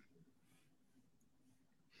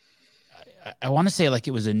want to say like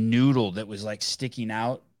it was a noodle that was like sticking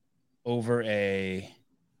out over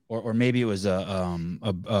or maybe it was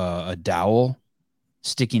a dowel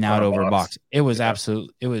sticking out over a box. It was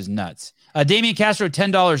it was nuts. Damian Castro,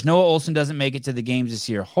 $10. Noah Olsen doesn't make it to the games this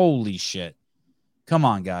year. Holy shit. Come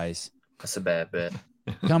on, guys. That's a bad bet.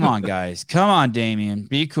 Come on, guys. Come on, Damian.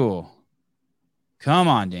 Be cool. Come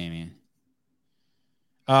on, Damian.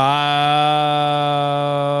 I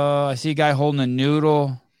see a guy holding a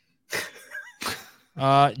noodle.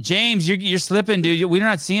 James, you're slipping, dude. We're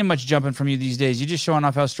not seeing much jumping from you these days. You're just showing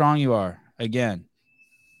off how strong you are. Again,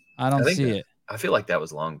 I don't see it. I feel like that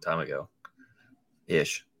was a long time ago.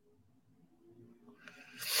 Ish.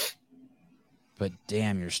 But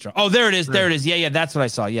damn, you're strong. Oh, there it is. There it is. Yeah. That's what I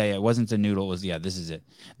saw. Yeah. It wasn't a noodle. It was, this is it.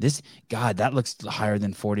 God, that looks higher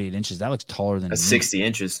than 48 inches. That looks taller than 60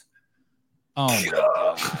 inches. Oh my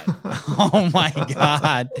God. Oh my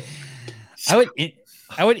God.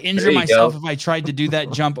 I would injure myself if I tried to do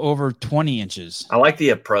that jump over 20 inches. I like the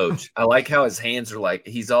approach. I like how his hands are like,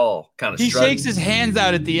 he's all kind of He shakes his hands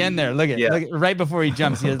out at the end there. Look at right before he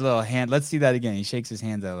jumps, he has a little hand. Let's see that again. He shakes his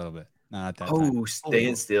hands out a little bit. No, not that time. Oh,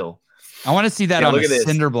 stand still. I want to see that on a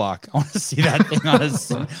cinder block. I want to see that thing on a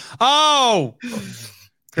cinder. Oh!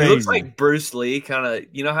 Crazy. It looks like Bruce Lee, kind of,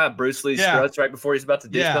 you know how Bruce Lee struts right before he's about to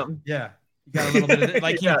do something? Yeah. You got a little bit of it.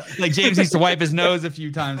 Like James used to wipe his nose a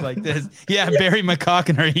few times like this. Yeah, Barry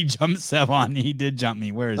McCockiner, he jumped Sevon. He did jump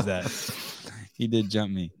me. Where is that? He did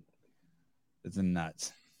jump me. It's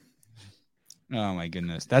nuts. Oh my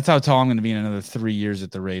goodness. That's how tall I'm going to be in another 3 years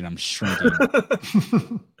at the rate I'm shrinking.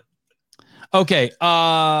 Okay.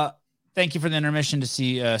 Thank you for the intermission to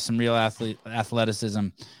see some real athleticism.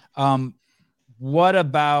 What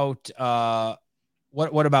about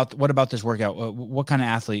this workout? What kind of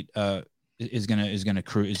athlete is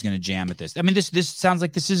gonna jam at this? I mean, this sounds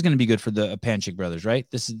like this is gonna be good for the Panchik brothers, right?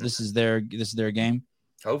 This is their game.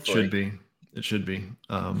 Hopefully, it should be.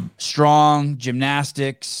 Strong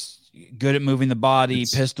gymnastics, good at moving the body,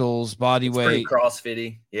 pistols, body weight,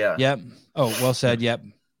 CrossFitty. Yeah. Yep. Oh, well said. Yep.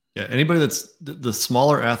 Yeah, anybody that's the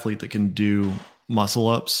smaller athlete that can do muscle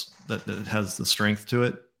ups that has the strength to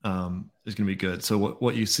it is going to be good. So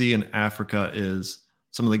what you see in Africa is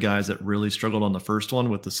some of the guys that really struggled on the first one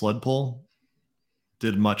with the sled pull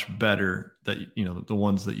did much better. That the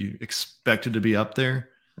ones that you expected to be up there,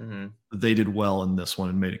 they did well in this one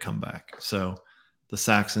and made a comeback. So the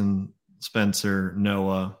Saxon, Spencer,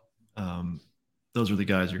 Noah, those are the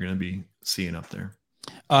guys you're going to be seeing up there.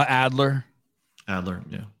 Adler,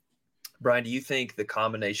 yeah. Brian, do you think the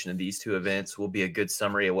combination of these two events will be a good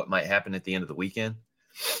summary of what might happen at the end of the weekend?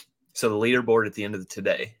 So the leaderboard at the end of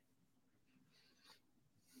today.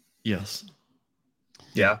 Yes.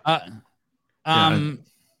 Yeah. I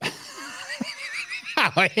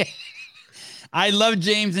love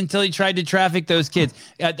James until he tried to traffic those kids.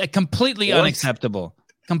 Completely unacceptable.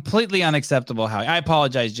 Completely unacceptable. Howie, I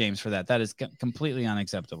apologize, James, for that. That is completely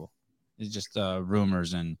unacceptable. It's just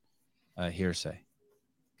rumors and hearsay.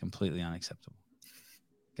 Completely unacceptable.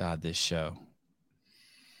 God, this show.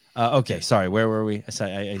 Okay, sorry. Where were we?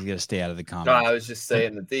 I got to stay out of the comments. No, I was just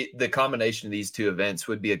saying that the combination of these two events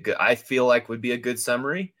would be I feel like would be a good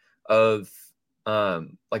summary of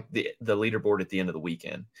like the leaderboard at the end of the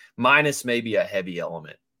weekend, minus maybe a heavy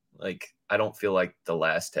element. Like I don't feel like the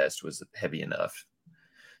last test was heavy enough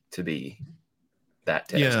to be that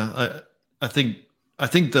test. Yeah, I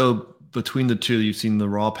think though, between the two, you've seen the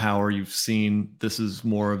raw power. You've seen this is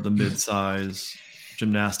more of the mid-size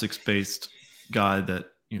gymnastics-based guy that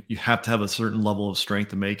you have to have a certain level of strength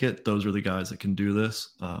to make it. Those are the guys that can do this,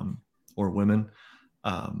 or women.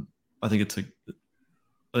 I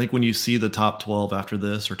think when you see the top 12 after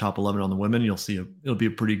this, or top 11 on the women, it'll be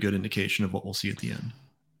a pretty good indication of what we'll see at the end.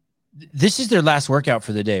 This is their last workout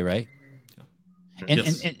for the day, right? And,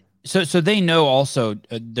 yes. and so they know also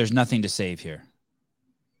there's nothing to save here.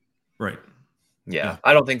 Right. Yeah.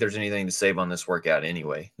 I don't think there's anything to save on this workout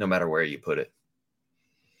anyway, no matter where you put it.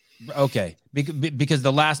 Okay, because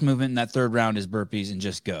the last movement in that third round is burpees and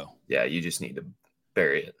just go. Yeah, you just need to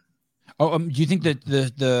bury it. Oh, do you think that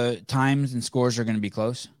the times and scores are going to be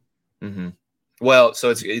close? Mm-hmm. Well, so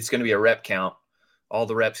it's going to be a rep count. All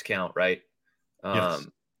the reps count, right? Yes.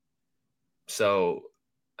 So,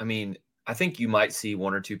 I mean, I think you might see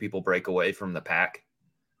one or two people break away from the pack,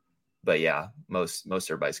 but yeah, most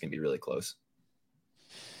everybody's going to be really close.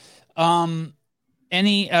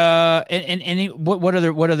 Any what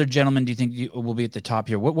other gentlemen do you think will be at the top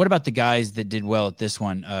here? What about the guys that did well at this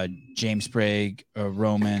one? James Sprague,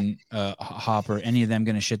 Roman, Hopper. Any of them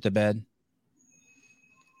going to shit the bed?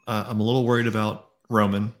 I'm a little worried about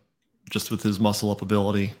Roman, just with his muscle up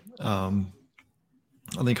ability. I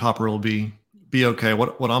think Hopper will be okay.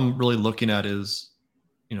 What I'm really looking at is,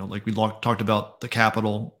 like we talked about the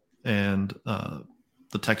Capitol and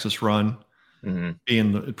the Texas run. Mm-hmm.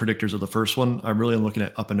 Being the predictors of the first one, I'm really looking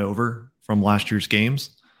at up and over from last year's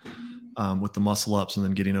games, with the muscle ups and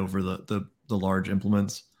then getting over the large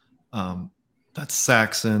implements. That's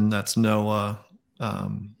Saxon, that's Noah,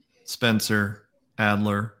 Spencer,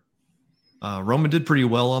 Adler. Roman did pretty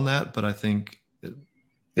well on that, but I think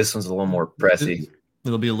this one's a little more pressy.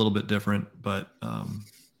 It'll be a little bit different, but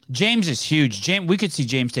James is huge. We could see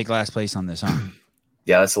James take last place on this, huh?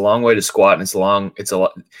 Yeah, it's a long way to squat, and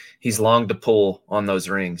he's long to pull on those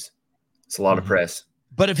rings. It's a lot of press.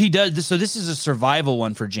 But if he does this, so this is a survival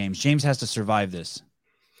one for James. James has to survive this.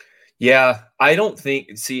 Yeah, I don't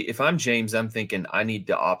think. See, if I'm James, I'm thinking I need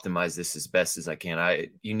to optimize this as best as I can.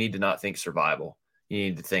 You need to not think survival. You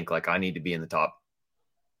need to think like I need to be in the top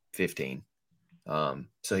 15. So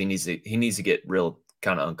he needs to get real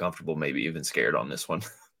kind of uncomfortable, maybe even scared on this one.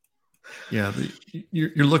 Yeah,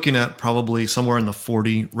 you're looking at probably somewhere in the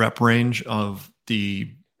 40 rep range of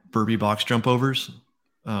the burpee box jump overs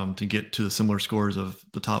to get to the similar scores of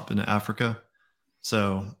the top in Africa.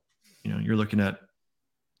 So, you're looking at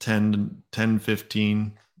 10,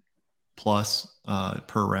 15 plus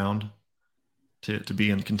per round to be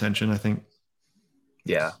in contention, I think.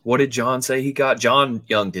 Yeah. What did John say he got? John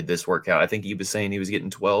Young did this workout. I think he was saying he was getting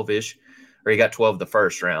 12-ish, or he got 12 the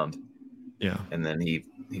first round. Yeah. And then he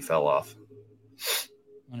fell off.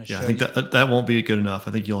 Yeah, I think that won't be good enough.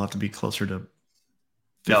 I think you'll have to be closer to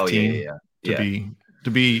 15 to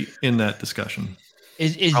be in that discussion.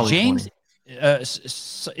 Is James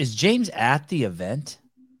is James at the event?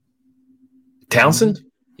 Townsend?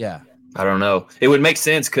 Yeah. I don't know. It would make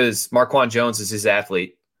sense because Marquand Jones is his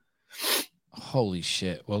athlete. Holy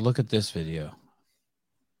shit. Well, look at this video.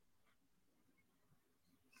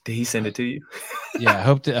 Did he send it to you? Yeah, I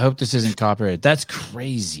hope this isn't copyrighted. That's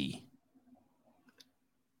crazy.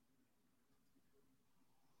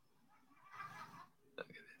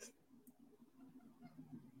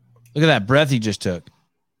 Look at that breath he just took.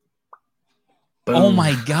 Boom. Oh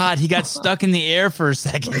my God, he got stuck in the air for a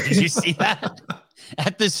second. Did you see that?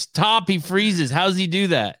 At the top, he freezes. How does he do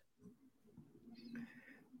that?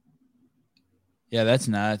 Yeah, that's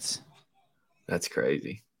nuts. That's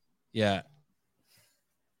crazy. Yeah.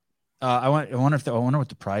 I wonder what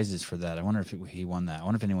the prize is for that. I wonder if he won that. I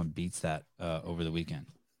wonder if anyone beats that over the weekend.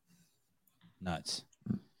 Nuts.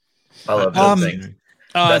 I love those things.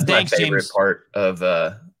 That's thanks, my favorite James. part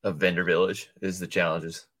of Vendor Village is the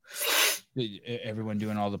challenges. Everyone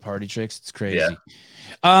doing all the party tricks. It's crazy.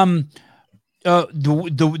 Yeah.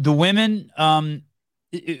 The women,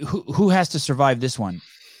 who has to survive this one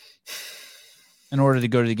in order to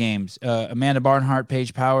go to the games? Amanda Barnhart,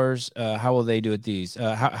 Paige Powers. How will they do at these?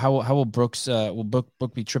 How will Brooks? Will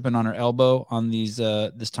Brooke be tripping on her elbow on these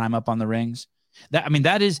this time up on the rings?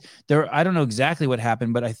 That is there. I don't know exactly what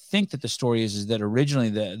happened, but I think that the story is that originally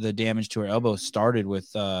the damage to her elbow started with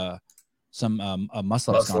some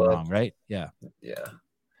muscle ups gone wrong, right? Yeah. Yeah.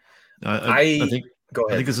 I think. Go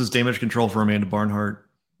ahead. I think this is damage control for Amanda Barnhart.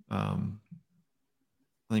 I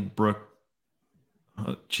think Brooke,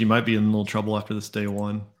 she might be in a little trouble after this day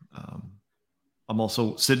one. I'm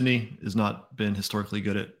also Sydney has not been historically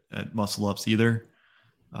good at muscle ups either.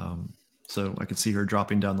 So I could see her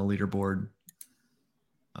dropping down the leaderboard.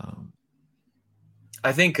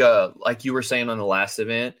 I think, like you were saying on the last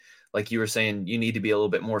event, like you were saying, you need to be a little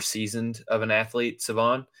bit more seasoned of an athlete,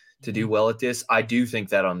 Savon, to do well at this. I do think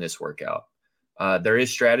that on this workout. There is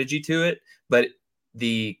strategy to it, but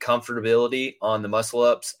the comfortability on the muscle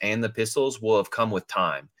ups and the pistols will have come with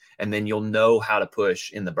time, and then you'll know how to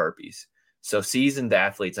push in the burpees. So seasoned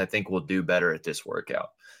athletes, I think, will do better at this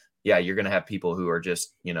workout. Yeah, you're going to have people who are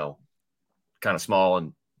just, kind of small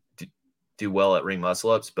and do well at ring muscle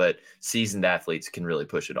ups, but seasoned athletes can really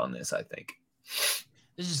push it on this, I think.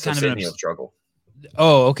 This is kind of a struggle.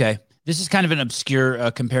 Oh, okay. This is kind of an obscure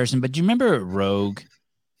comparison, but do you remember Rogue?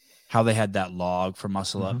 how they had that log for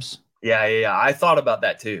muscle ups. Yeah. I thought about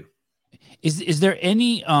that too. Is there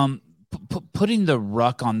any putting the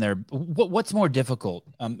ruck on there? What's more difficult,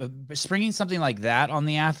 springing something like that on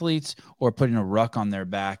the athletes, or putting a ruck on their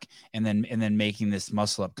back and then making this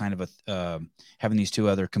muscle up kind of having these two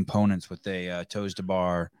other components with a toes to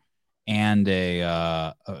bar and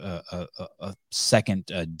a second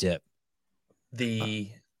dip?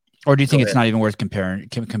 Or do you think it's not even worth comparing?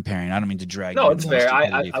 I don't mean to drag. No, it's fair.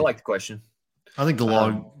 I like the question. I think the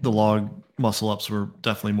log muscle ups were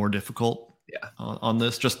definitely more difficult. Yeah. On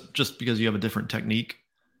this, just because you have a different technique.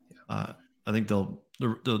 I think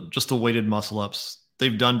just the weighted muscle ups.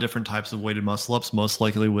 They've done different types of weighted muscle ups, most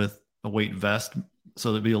likely with a weight vest,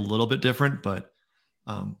 so they'd be a little bit different. But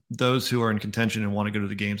those who are in contention and want to go to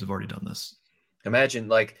the games have already done this. Imagine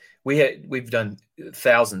like we've done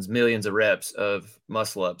thousands, millions of reps of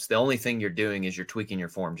muscle ups. The only thing you're doing is you're tweaking your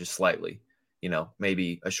form just slightly.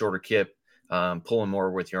 Maybe a shorter kip, pulling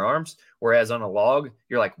more with your arms. Whereas on a log,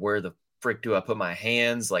 you're like, where the frick do I put my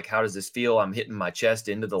hands? Like, how does this feel? I'm hitting my chest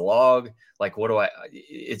into the log. Like,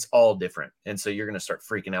 it's all different. And so you're going to start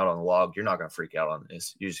freaking out on the log. You're not going to freak out on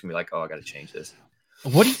this. You're just gonna be like, oh, I got to change this.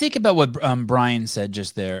 What do you think about what Brian said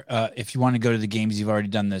just there? If you want to go to the games, you've already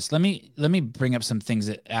done this. Let me bring up some things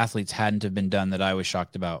that athletes hadn't have been done that I was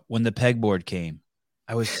shocked about. When the pegboard came,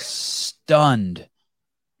 I was stunned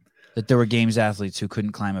that there were games athletes who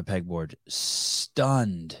couldn't climb a pegboard.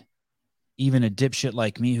 Stunned. Even a dipshit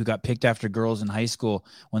like me who got picked after girls in high school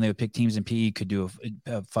when they would pick teams in PE could do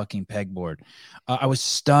a fucking pegboard. I was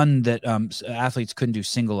stunned that athletes couldn't do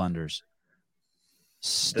single unders.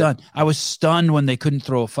 Stunned. I was stunned when they couldn't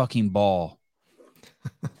throw a fucking ball.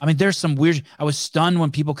 I mean, there's some weird. I was stunned when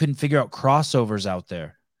people couldn't figure out crossovers out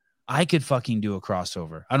there. I could fucking do a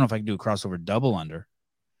crossover. I don't know if I could do a crossover double under.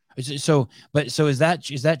 So is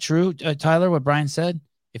that true, Tyler? What Brian said?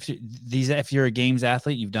 If you're a games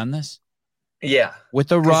athlete, you've done this. Yeah,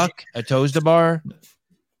 with a ruck, a toes to bar.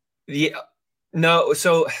 Yeah. No,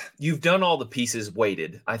 so you've done all the pieces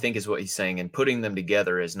weighted, I think is what he's saying, and putting them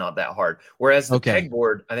together is not that hard. Whereas the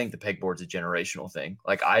pegboard, I think the pegboard's a generational thing.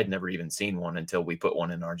 Like I had never even seen one until we put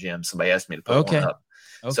one in our gym. Somebody asked me to put one up.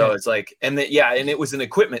 Okay. So it's like, and it was an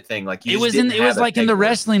equipment thing. Like it was like in the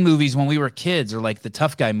wrestling movies when we were kids, or like the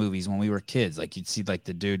tough guy movies when we were kids. Like you'd see like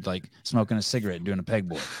the dude like smoking a cigarette and doing a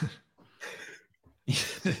pegboard.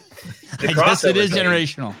 I guess it is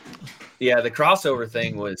generational. Yeah, the crossover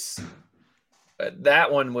thing was.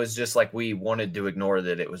 That one was just like we wanted to ignore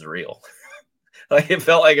that it was real. Like it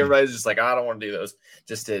felt like everybody's just like, I don't want to do those,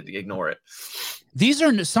 just to ignore it. These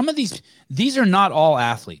are not all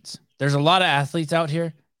athletes. There's a lot of athletes out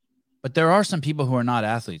here, but there are some people who are not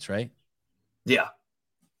athletes, right? Yeah.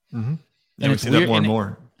 Mm-hmm. And it's weird, that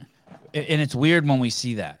more. And it's weird when we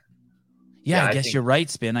see that. Yeah, I guess you're right,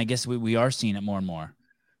 Spin. I guess we are seeing it more and more.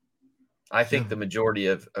 I think the majority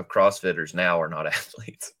of CrossFitters now are not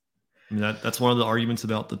athletes. I mean, that's one of the arguments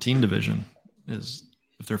about the team division is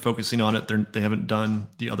if they're focusing on it, they haven't done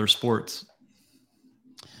the other sports.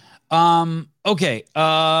 Okay.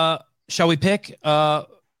 Shall we pick?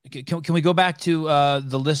 Can we go back to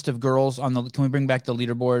the list of girls on the? Can we bring back the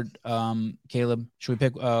leaderboard, Caleb? Should we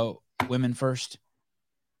pick women first?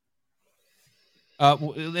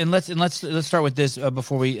 And let's start with this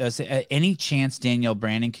before we say any chance Danielle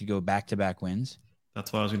Brandon could go back-to-back wins.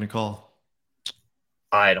 That's what I was going to call.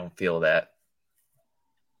 I don't feel that.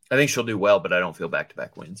 I think she'll do well, but I don't feel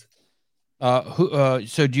back-to-back wins.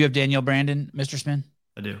 So do you have Danielle Brandon, Mr. Spin?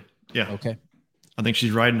 I do. Yeah. Okay. I think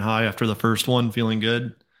she's riding high after the first one, feeling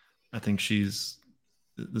good. I think this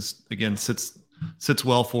again sits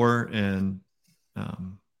well for her, and I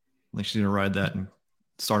think she's going to ride that and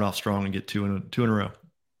start off strong and get two in a row.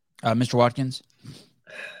 Mr. Watkins?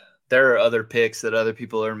 There are other picks that other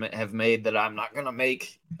people have made that I'm not going to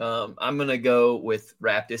make. I'm going to go with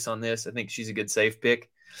Raptis on this. I think she's a good safe pick.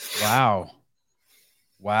 Wow.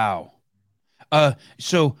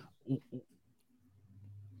 So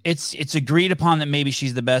it's agreed upon that maybe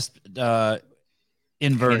she's the best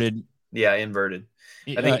inverted. Yeah, inverted.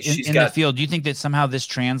 I think she's in the field. Do you think that somehow this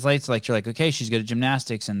translates? Like you're like, okay, she's good at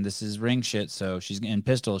gymnastics and this is ring shit. So she's in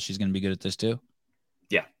pistol. She's going to be good at this too.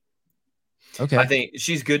 Yeah. Okay. I think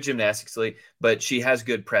she's good gymnastically, but she has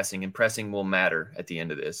good pressing, and pressing will matter at the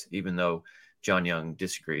end of this, even though John Young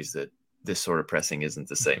disagrees that this sort of pressing isn't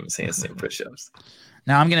the same as handstand push-ups.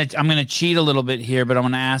 Now I'm gonna cheat a little bit here, but I'm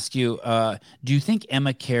gonna ask you: do you think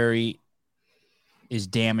Emma Carey is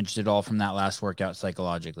damaged at all from that last workout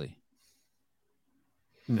psychologically?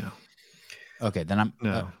 No. Okay, then I'm.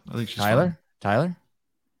 No, I think she's Tyler. fine. Tyler.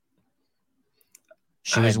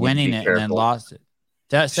 She was winning it and then lost it.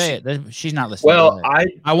 Say it. She's not listening. Well,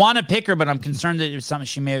 I want to pick her, but I'm concerned that it's something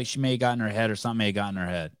she may have gotten in her head, or something may have gotten in her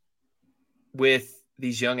head. With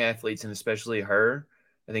these young athletes, and especially her,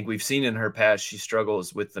 I think we've seen in her past she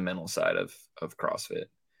struggles with the mental side of CrossFit.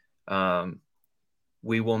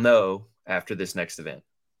 We will know after this next event.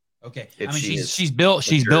 Okay, I mean she's built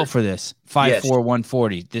for this 5'4",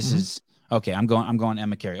 140. This is okay. I'm going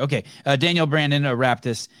Emma Carey. Okay, Danielle Brandon,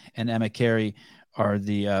 Raptis, and Emma Carey are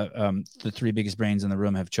the three biggest brains in the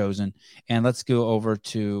room have chosen. And let's go over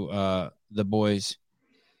to the boys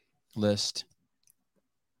list.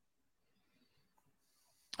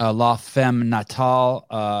 La Femme Natal.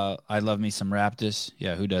 I love me some Raptis.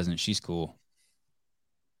 Yeah, who doesn't? She's cool.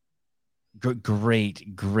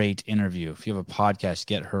 Great interview. If you have a podcast,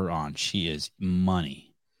 get her on. She is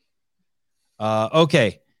money.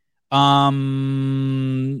 Okay.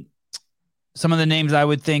 Some of the names I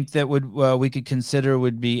would think that we could consider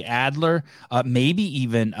would be Adler, maybe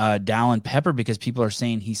even Dallin Pepper, because people are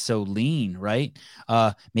saying he's so lean, right?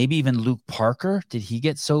 Maybe even Luke Parker. Did he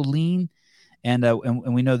get so lean? And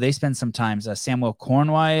we know they spend some time. Samuel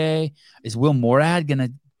Cornway. Is Will Morad going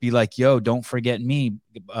to be like, yo, don't forget me,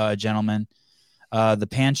 gentlemen? The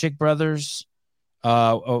Panchik brothers,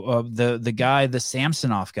 the guy, the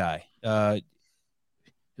Samsonov guy, a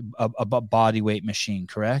body weight machine,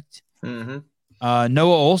 correct? Mm-hmm.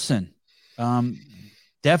 Noah Olson,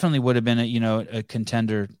 definitely would have been a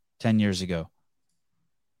contender 10 years ago.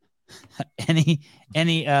 Any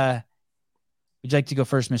would you like to go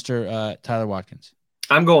first, Mr. Tyler Watkins?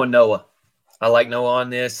 I'm going Noah. I like Noah on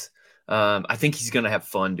this. I think he's going to have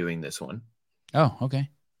fun doing this one. Oh, okay.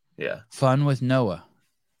 Yeah. Fun with Noah.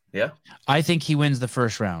 Yeah. I think he wins the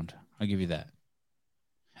first round. I'll give you that.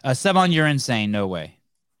 Sebon, you're insane. No way.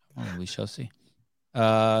 Well, we shall see.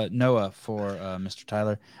 Noah for Mr.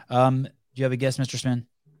 Tyler. Do you have a guess, Mr. Spin?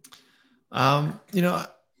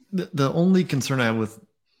 The only concern I have with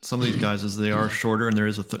some of these guys is they are shorter, and there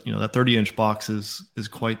is that 30-inch box is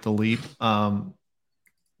quite the leap.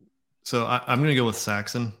 So I'm going to go with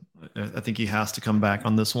Saxon. I think he has to come back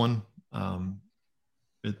on this one.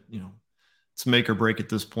 It's make or break at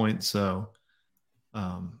this point. So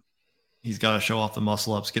he's got to show off the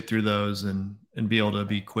muscle ups, get through those, and be able to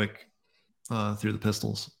be quick through the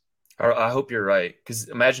pistols. I hope you're right, because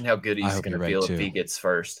imagine how good he's going to feel if he gets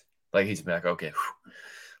first. Like he's like, okay,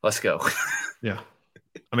 let's go. Yeah.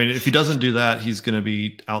 I mean, if he doesn't do that, he's going to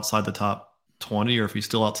be outside the top 20, or if he's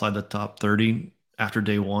still outside the top 30 after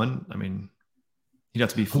day one, I mean, he'd have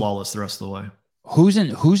to be flawless the rest of the way. Who's in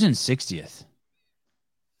 60th?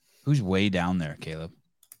 Who's way down there, Caleb?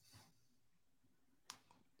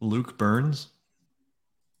 Luke Burns.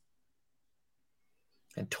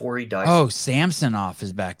 And Tori Dyson. Oh, Samsonov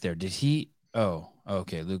is back there. Did he? Oh,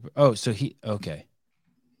 okay. Luke. Oh, so he. Okay.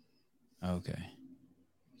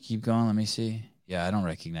 Keep going. Let me see. Yeah, I don't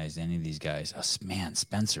recognize any of these guys. Oh, man,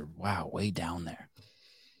 Spencer. Wow, way down there.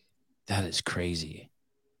 That is crazy.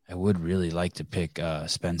 I would really like to pick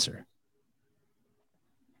Spencer.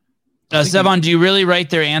 Sebon, do you really write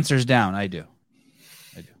their answers down? I do.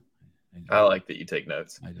 I like that you take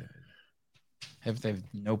notes. I do. They have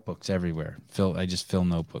notebooks everywhere. I just fill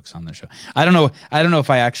notebooks on the show. I don't know if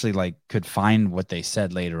I actually could find what they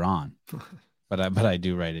said later on, but I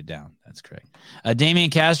do write it down. That's correct. Damian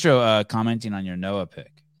Castro commenting on your Noah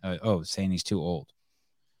pick. Saying he's too old.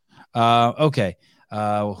 Okay.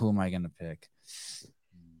 Who am I going to pick?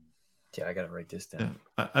 Yeah, I got to write this down.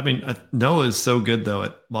 Yeah. I mean, Noah is so good though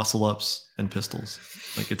at muscle ups and pistols.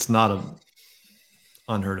 It's not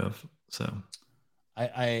unheard of. So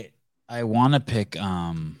I want to pick.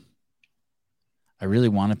 I really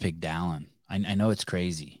want to pick Dallin. I know it's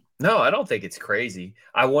crazy. No, I don't think it's crazy.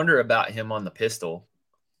 I wonder about him on the pistol.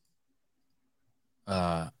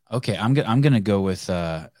 Okay, I'm gonna go with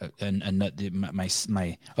so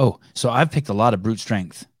I've picked a lot of brute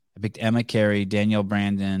strength. I picked Emma Carey, Danielle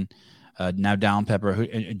Brandon, now Dallin Pepper,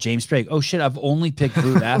 James Sprague. Oh shit, I've only picked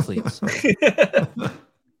brute athletes.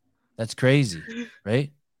 That's crazy,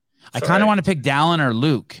 right? I kind of want to pick Dallin or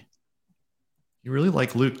Luke. You really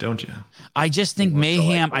like Luke, don't you? I just think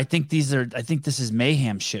mayhem. I think this is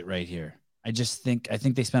mayhem shit right here. I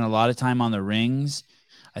think they spent a lot of time on the rings.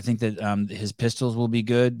 I think that his pistols will be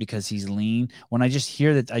good because he's lean. When I just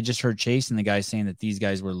hear that, I just heard Chase and the guy saying that these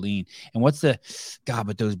guys were lean. And but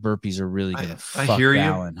those burpees are really gonna fuck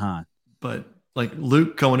Dallin, huh? But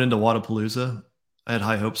Luke going into Wadapalooza, I had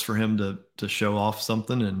high hopes for him to show off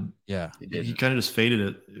something, and yeah, he kind of just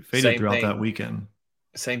faded throughout that weekend.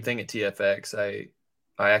 Same thing at TFX. I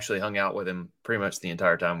actually hung out with him pretty much the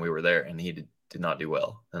entire time we were there, and he did not do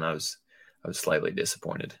well, and I was slightly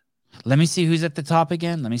disappointed. Let me see who's at the top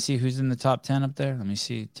again. Let me see who's in the top 10 up there. Let me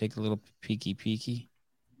see. Take a little peeky.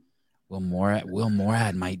 Will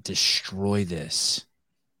Morad might destroy this.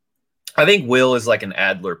 I think Will is like an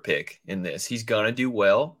Adler pick in this. He's going to do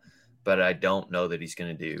well, but I don't know that he's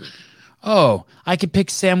going to do. Oh, I could pick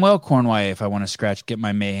Samuel Cornway if I want to get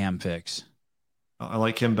my mayhem picks. I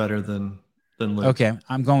like him better than Luke. Okay,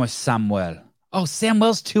 I'm going with Samuel. Oh,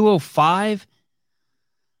 Samuel's 205?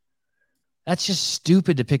 That's just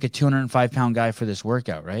stupid to pick a 205-pound guy for this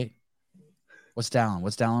workout, right? What's Dallin?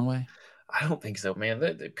 What's Dallin weigh? I don't think so, man.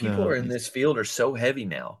 The people are in this field are so heavy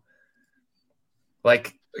now.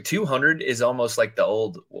 Like 200 is almost like the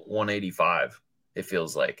old 185. It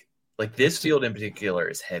feels like this field in particular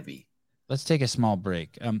is heavy. Let's take a small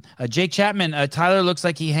break. Jake Chapman, Tyler looks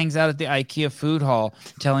like he hangs out at the IKEA food hall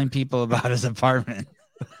telling people about his apartment.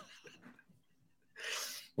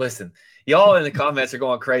 Listen, y'all in the comments are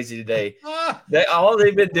going crazy today. All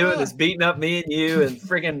they've been doing is beating up me and you and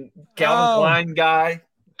freaking Calvin Klein guy.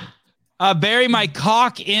 Bury my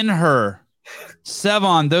cock in her.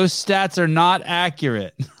 Sevon, those stats are not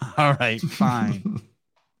accurate. All right, fine.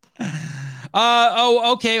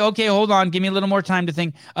 Okay. Hold on. Give me a little more time to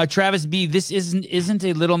think. Travis B, this isn't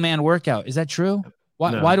a little man workout. Is that true?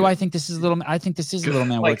 Why do I think this is a little? I think this is a little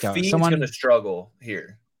man workout. Fiend's going to struggle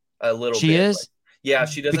here a little. She bit. is. Yeah,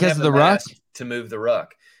 she doesn't because have of the ruck to move the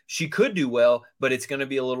ruck. She could do well, but it's going to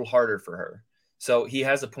be a little harder for her. So he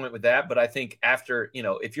has a point with that. But I think after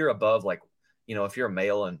if you're above if you're a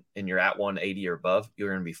male and you're at 180 or above, you're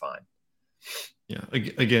going to be fine. Yeah.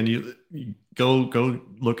 Again, you go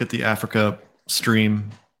look at the Africa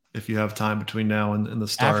stream if you have time between now and the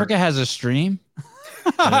start. Africa has a stream.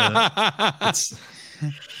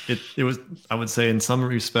 It was, I would say in some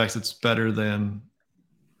respects, it's better than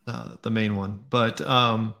the main one. But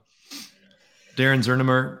Darren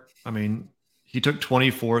Zernemer, I mean, he took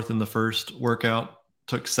 24th in the first workout,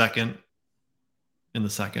 took second in the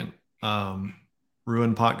second.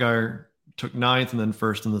 Ruin Potgeier took 9th and then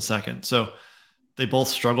first in the second. So they both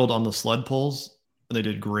struggled on the sled pulls and they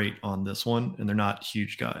did great on this one, and they're not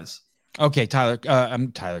huge guys. Okay, Tyler.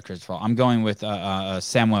 I'm Tyler Christopher. I'm going with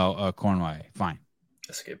Samuel Cornway. Fine.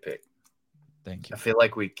 That's a good pick. Thank you. I feel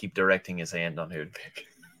like we keep directing his hand on who to pick.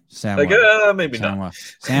 Samuel. Maybe Samuel. not.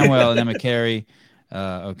 Samuel and Emma Carey.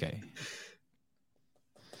 Okay.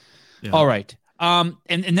 Yeah. All right. And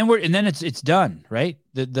then it's done, right?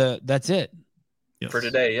 That's it. Yes. For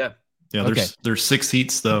today, yeah. Yeah, there's 6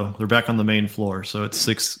 heats though. They're back on the main floor, so it's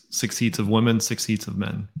six heats of women, 6 heats of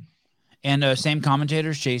men. And same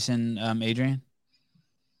commentators, Jason, Adrian.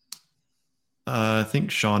 I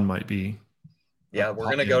think Sean might be. Yeah, we're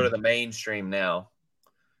gonna go to the mainstream now,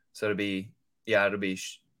 so it'll be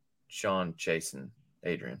Sean, Jason,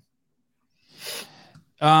 Adrian.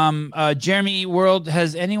 Jeremy World,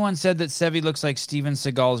 has anyone said that Sevi looks like Steven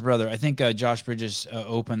Seagal's brother? I think Josh Bridges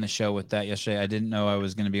opened the show with that yesterday. I didn't know I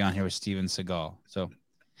was going to be on here with Steven Seagal, so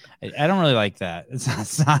I don't really like that. It's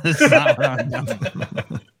not what I'm doing.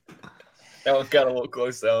 That one got a little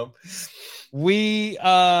close though.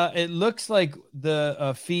 It looks like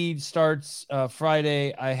the feed starts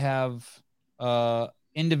Friday. I have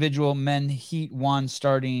individual men heat 1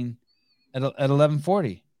 starting at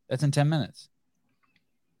 11:40. That's in 10 minutes.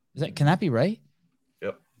 Can that be right?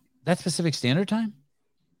 Yep. That's Pacific Standard Time?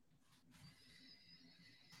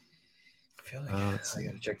 I feel like I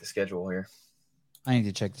got to check the schedule here. I need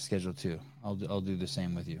to check the schedule too. I'll do the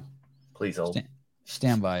same with you. Please hold.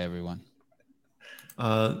 Stand by, everyone.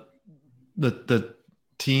 The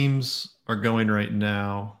teams are going right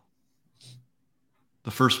now.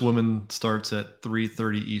 The first woman starts at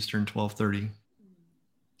 3:30 Eastern, 12:30.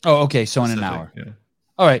 Oh, okay. So in an hour. Yeah.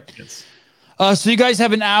 All right. Yes. So you guys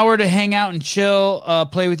have an hour to hang out and chill,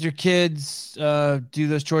 play with your kids, do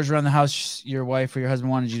those chores around the house your wife or your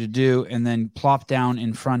husband wanted you to do, and then plop down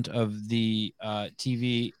in front of the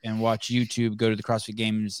TV and watch YouTube. Go to the CrossFit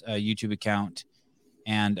Games YouTube account.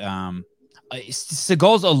 And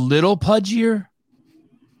Seagal's a little pudgier.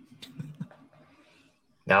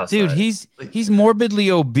 No, dude, he's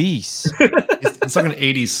morbidly obese. It's like an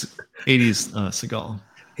 80s Seagal.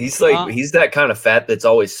 He's like he's that kind of fat that's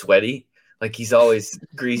always sweaty. Like he's always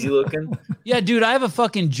greasy looking. Yeah, dude, I have a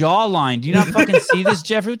fucking jawline. Do you not fucking see this,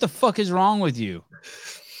 Jeffrey? What the fuck is wrong with you?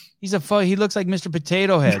 He looks like Mr.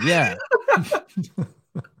 Potato Head. Yeah.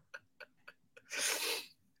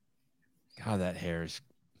 God, that hair is.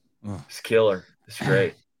 It's killer. It's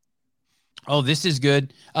great. Oh, this is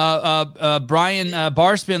good. Brian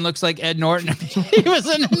Barspin looks like Ed Norton. He was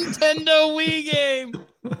a Nintendo Wii game.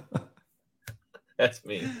 That's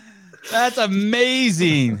me. That's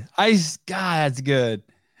amazing. God, that's good.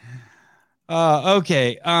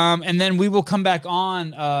 Okay. And then we will come back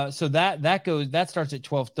on. So that starts at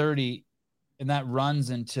 12:30 and that runs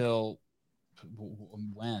until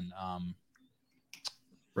when?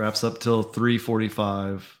 Wraps up till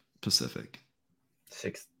 3:45 Pacific.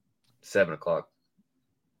 7 o'clock.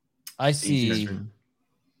 I see.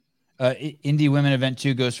 Indie Women Event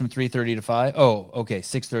 2 goes from 3:30 to 5. Oh, okay.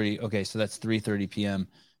 6:30. Okay. So that's 3:30 p.m.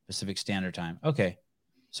 Pacific Standard Time. Okay.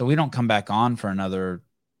 So we don't come back on for another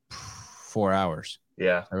 4 hours.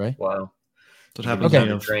 Yeah. All right. Wow. So it happens when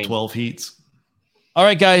you have 12 heats. All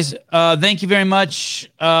right, guys. Thank you very much.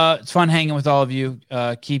 It's fun hanging with all of you.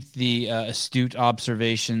 Keep the astute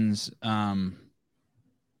observations.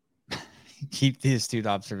 Keep the astute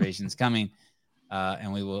observations coming.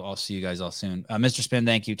 And we will all see you guys all soon. Mr. Spin,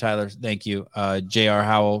 thank you. Tyler, thank you. J.R.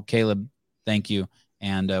 Howell, Caleb, thank you.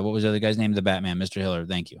 And what was the other guy's name? The Batman, Mr. Hiller,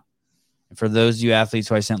 thank you. And for those of you athletes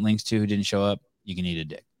who I sent links to who didn't show up, you can eat a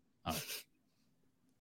dick. All right.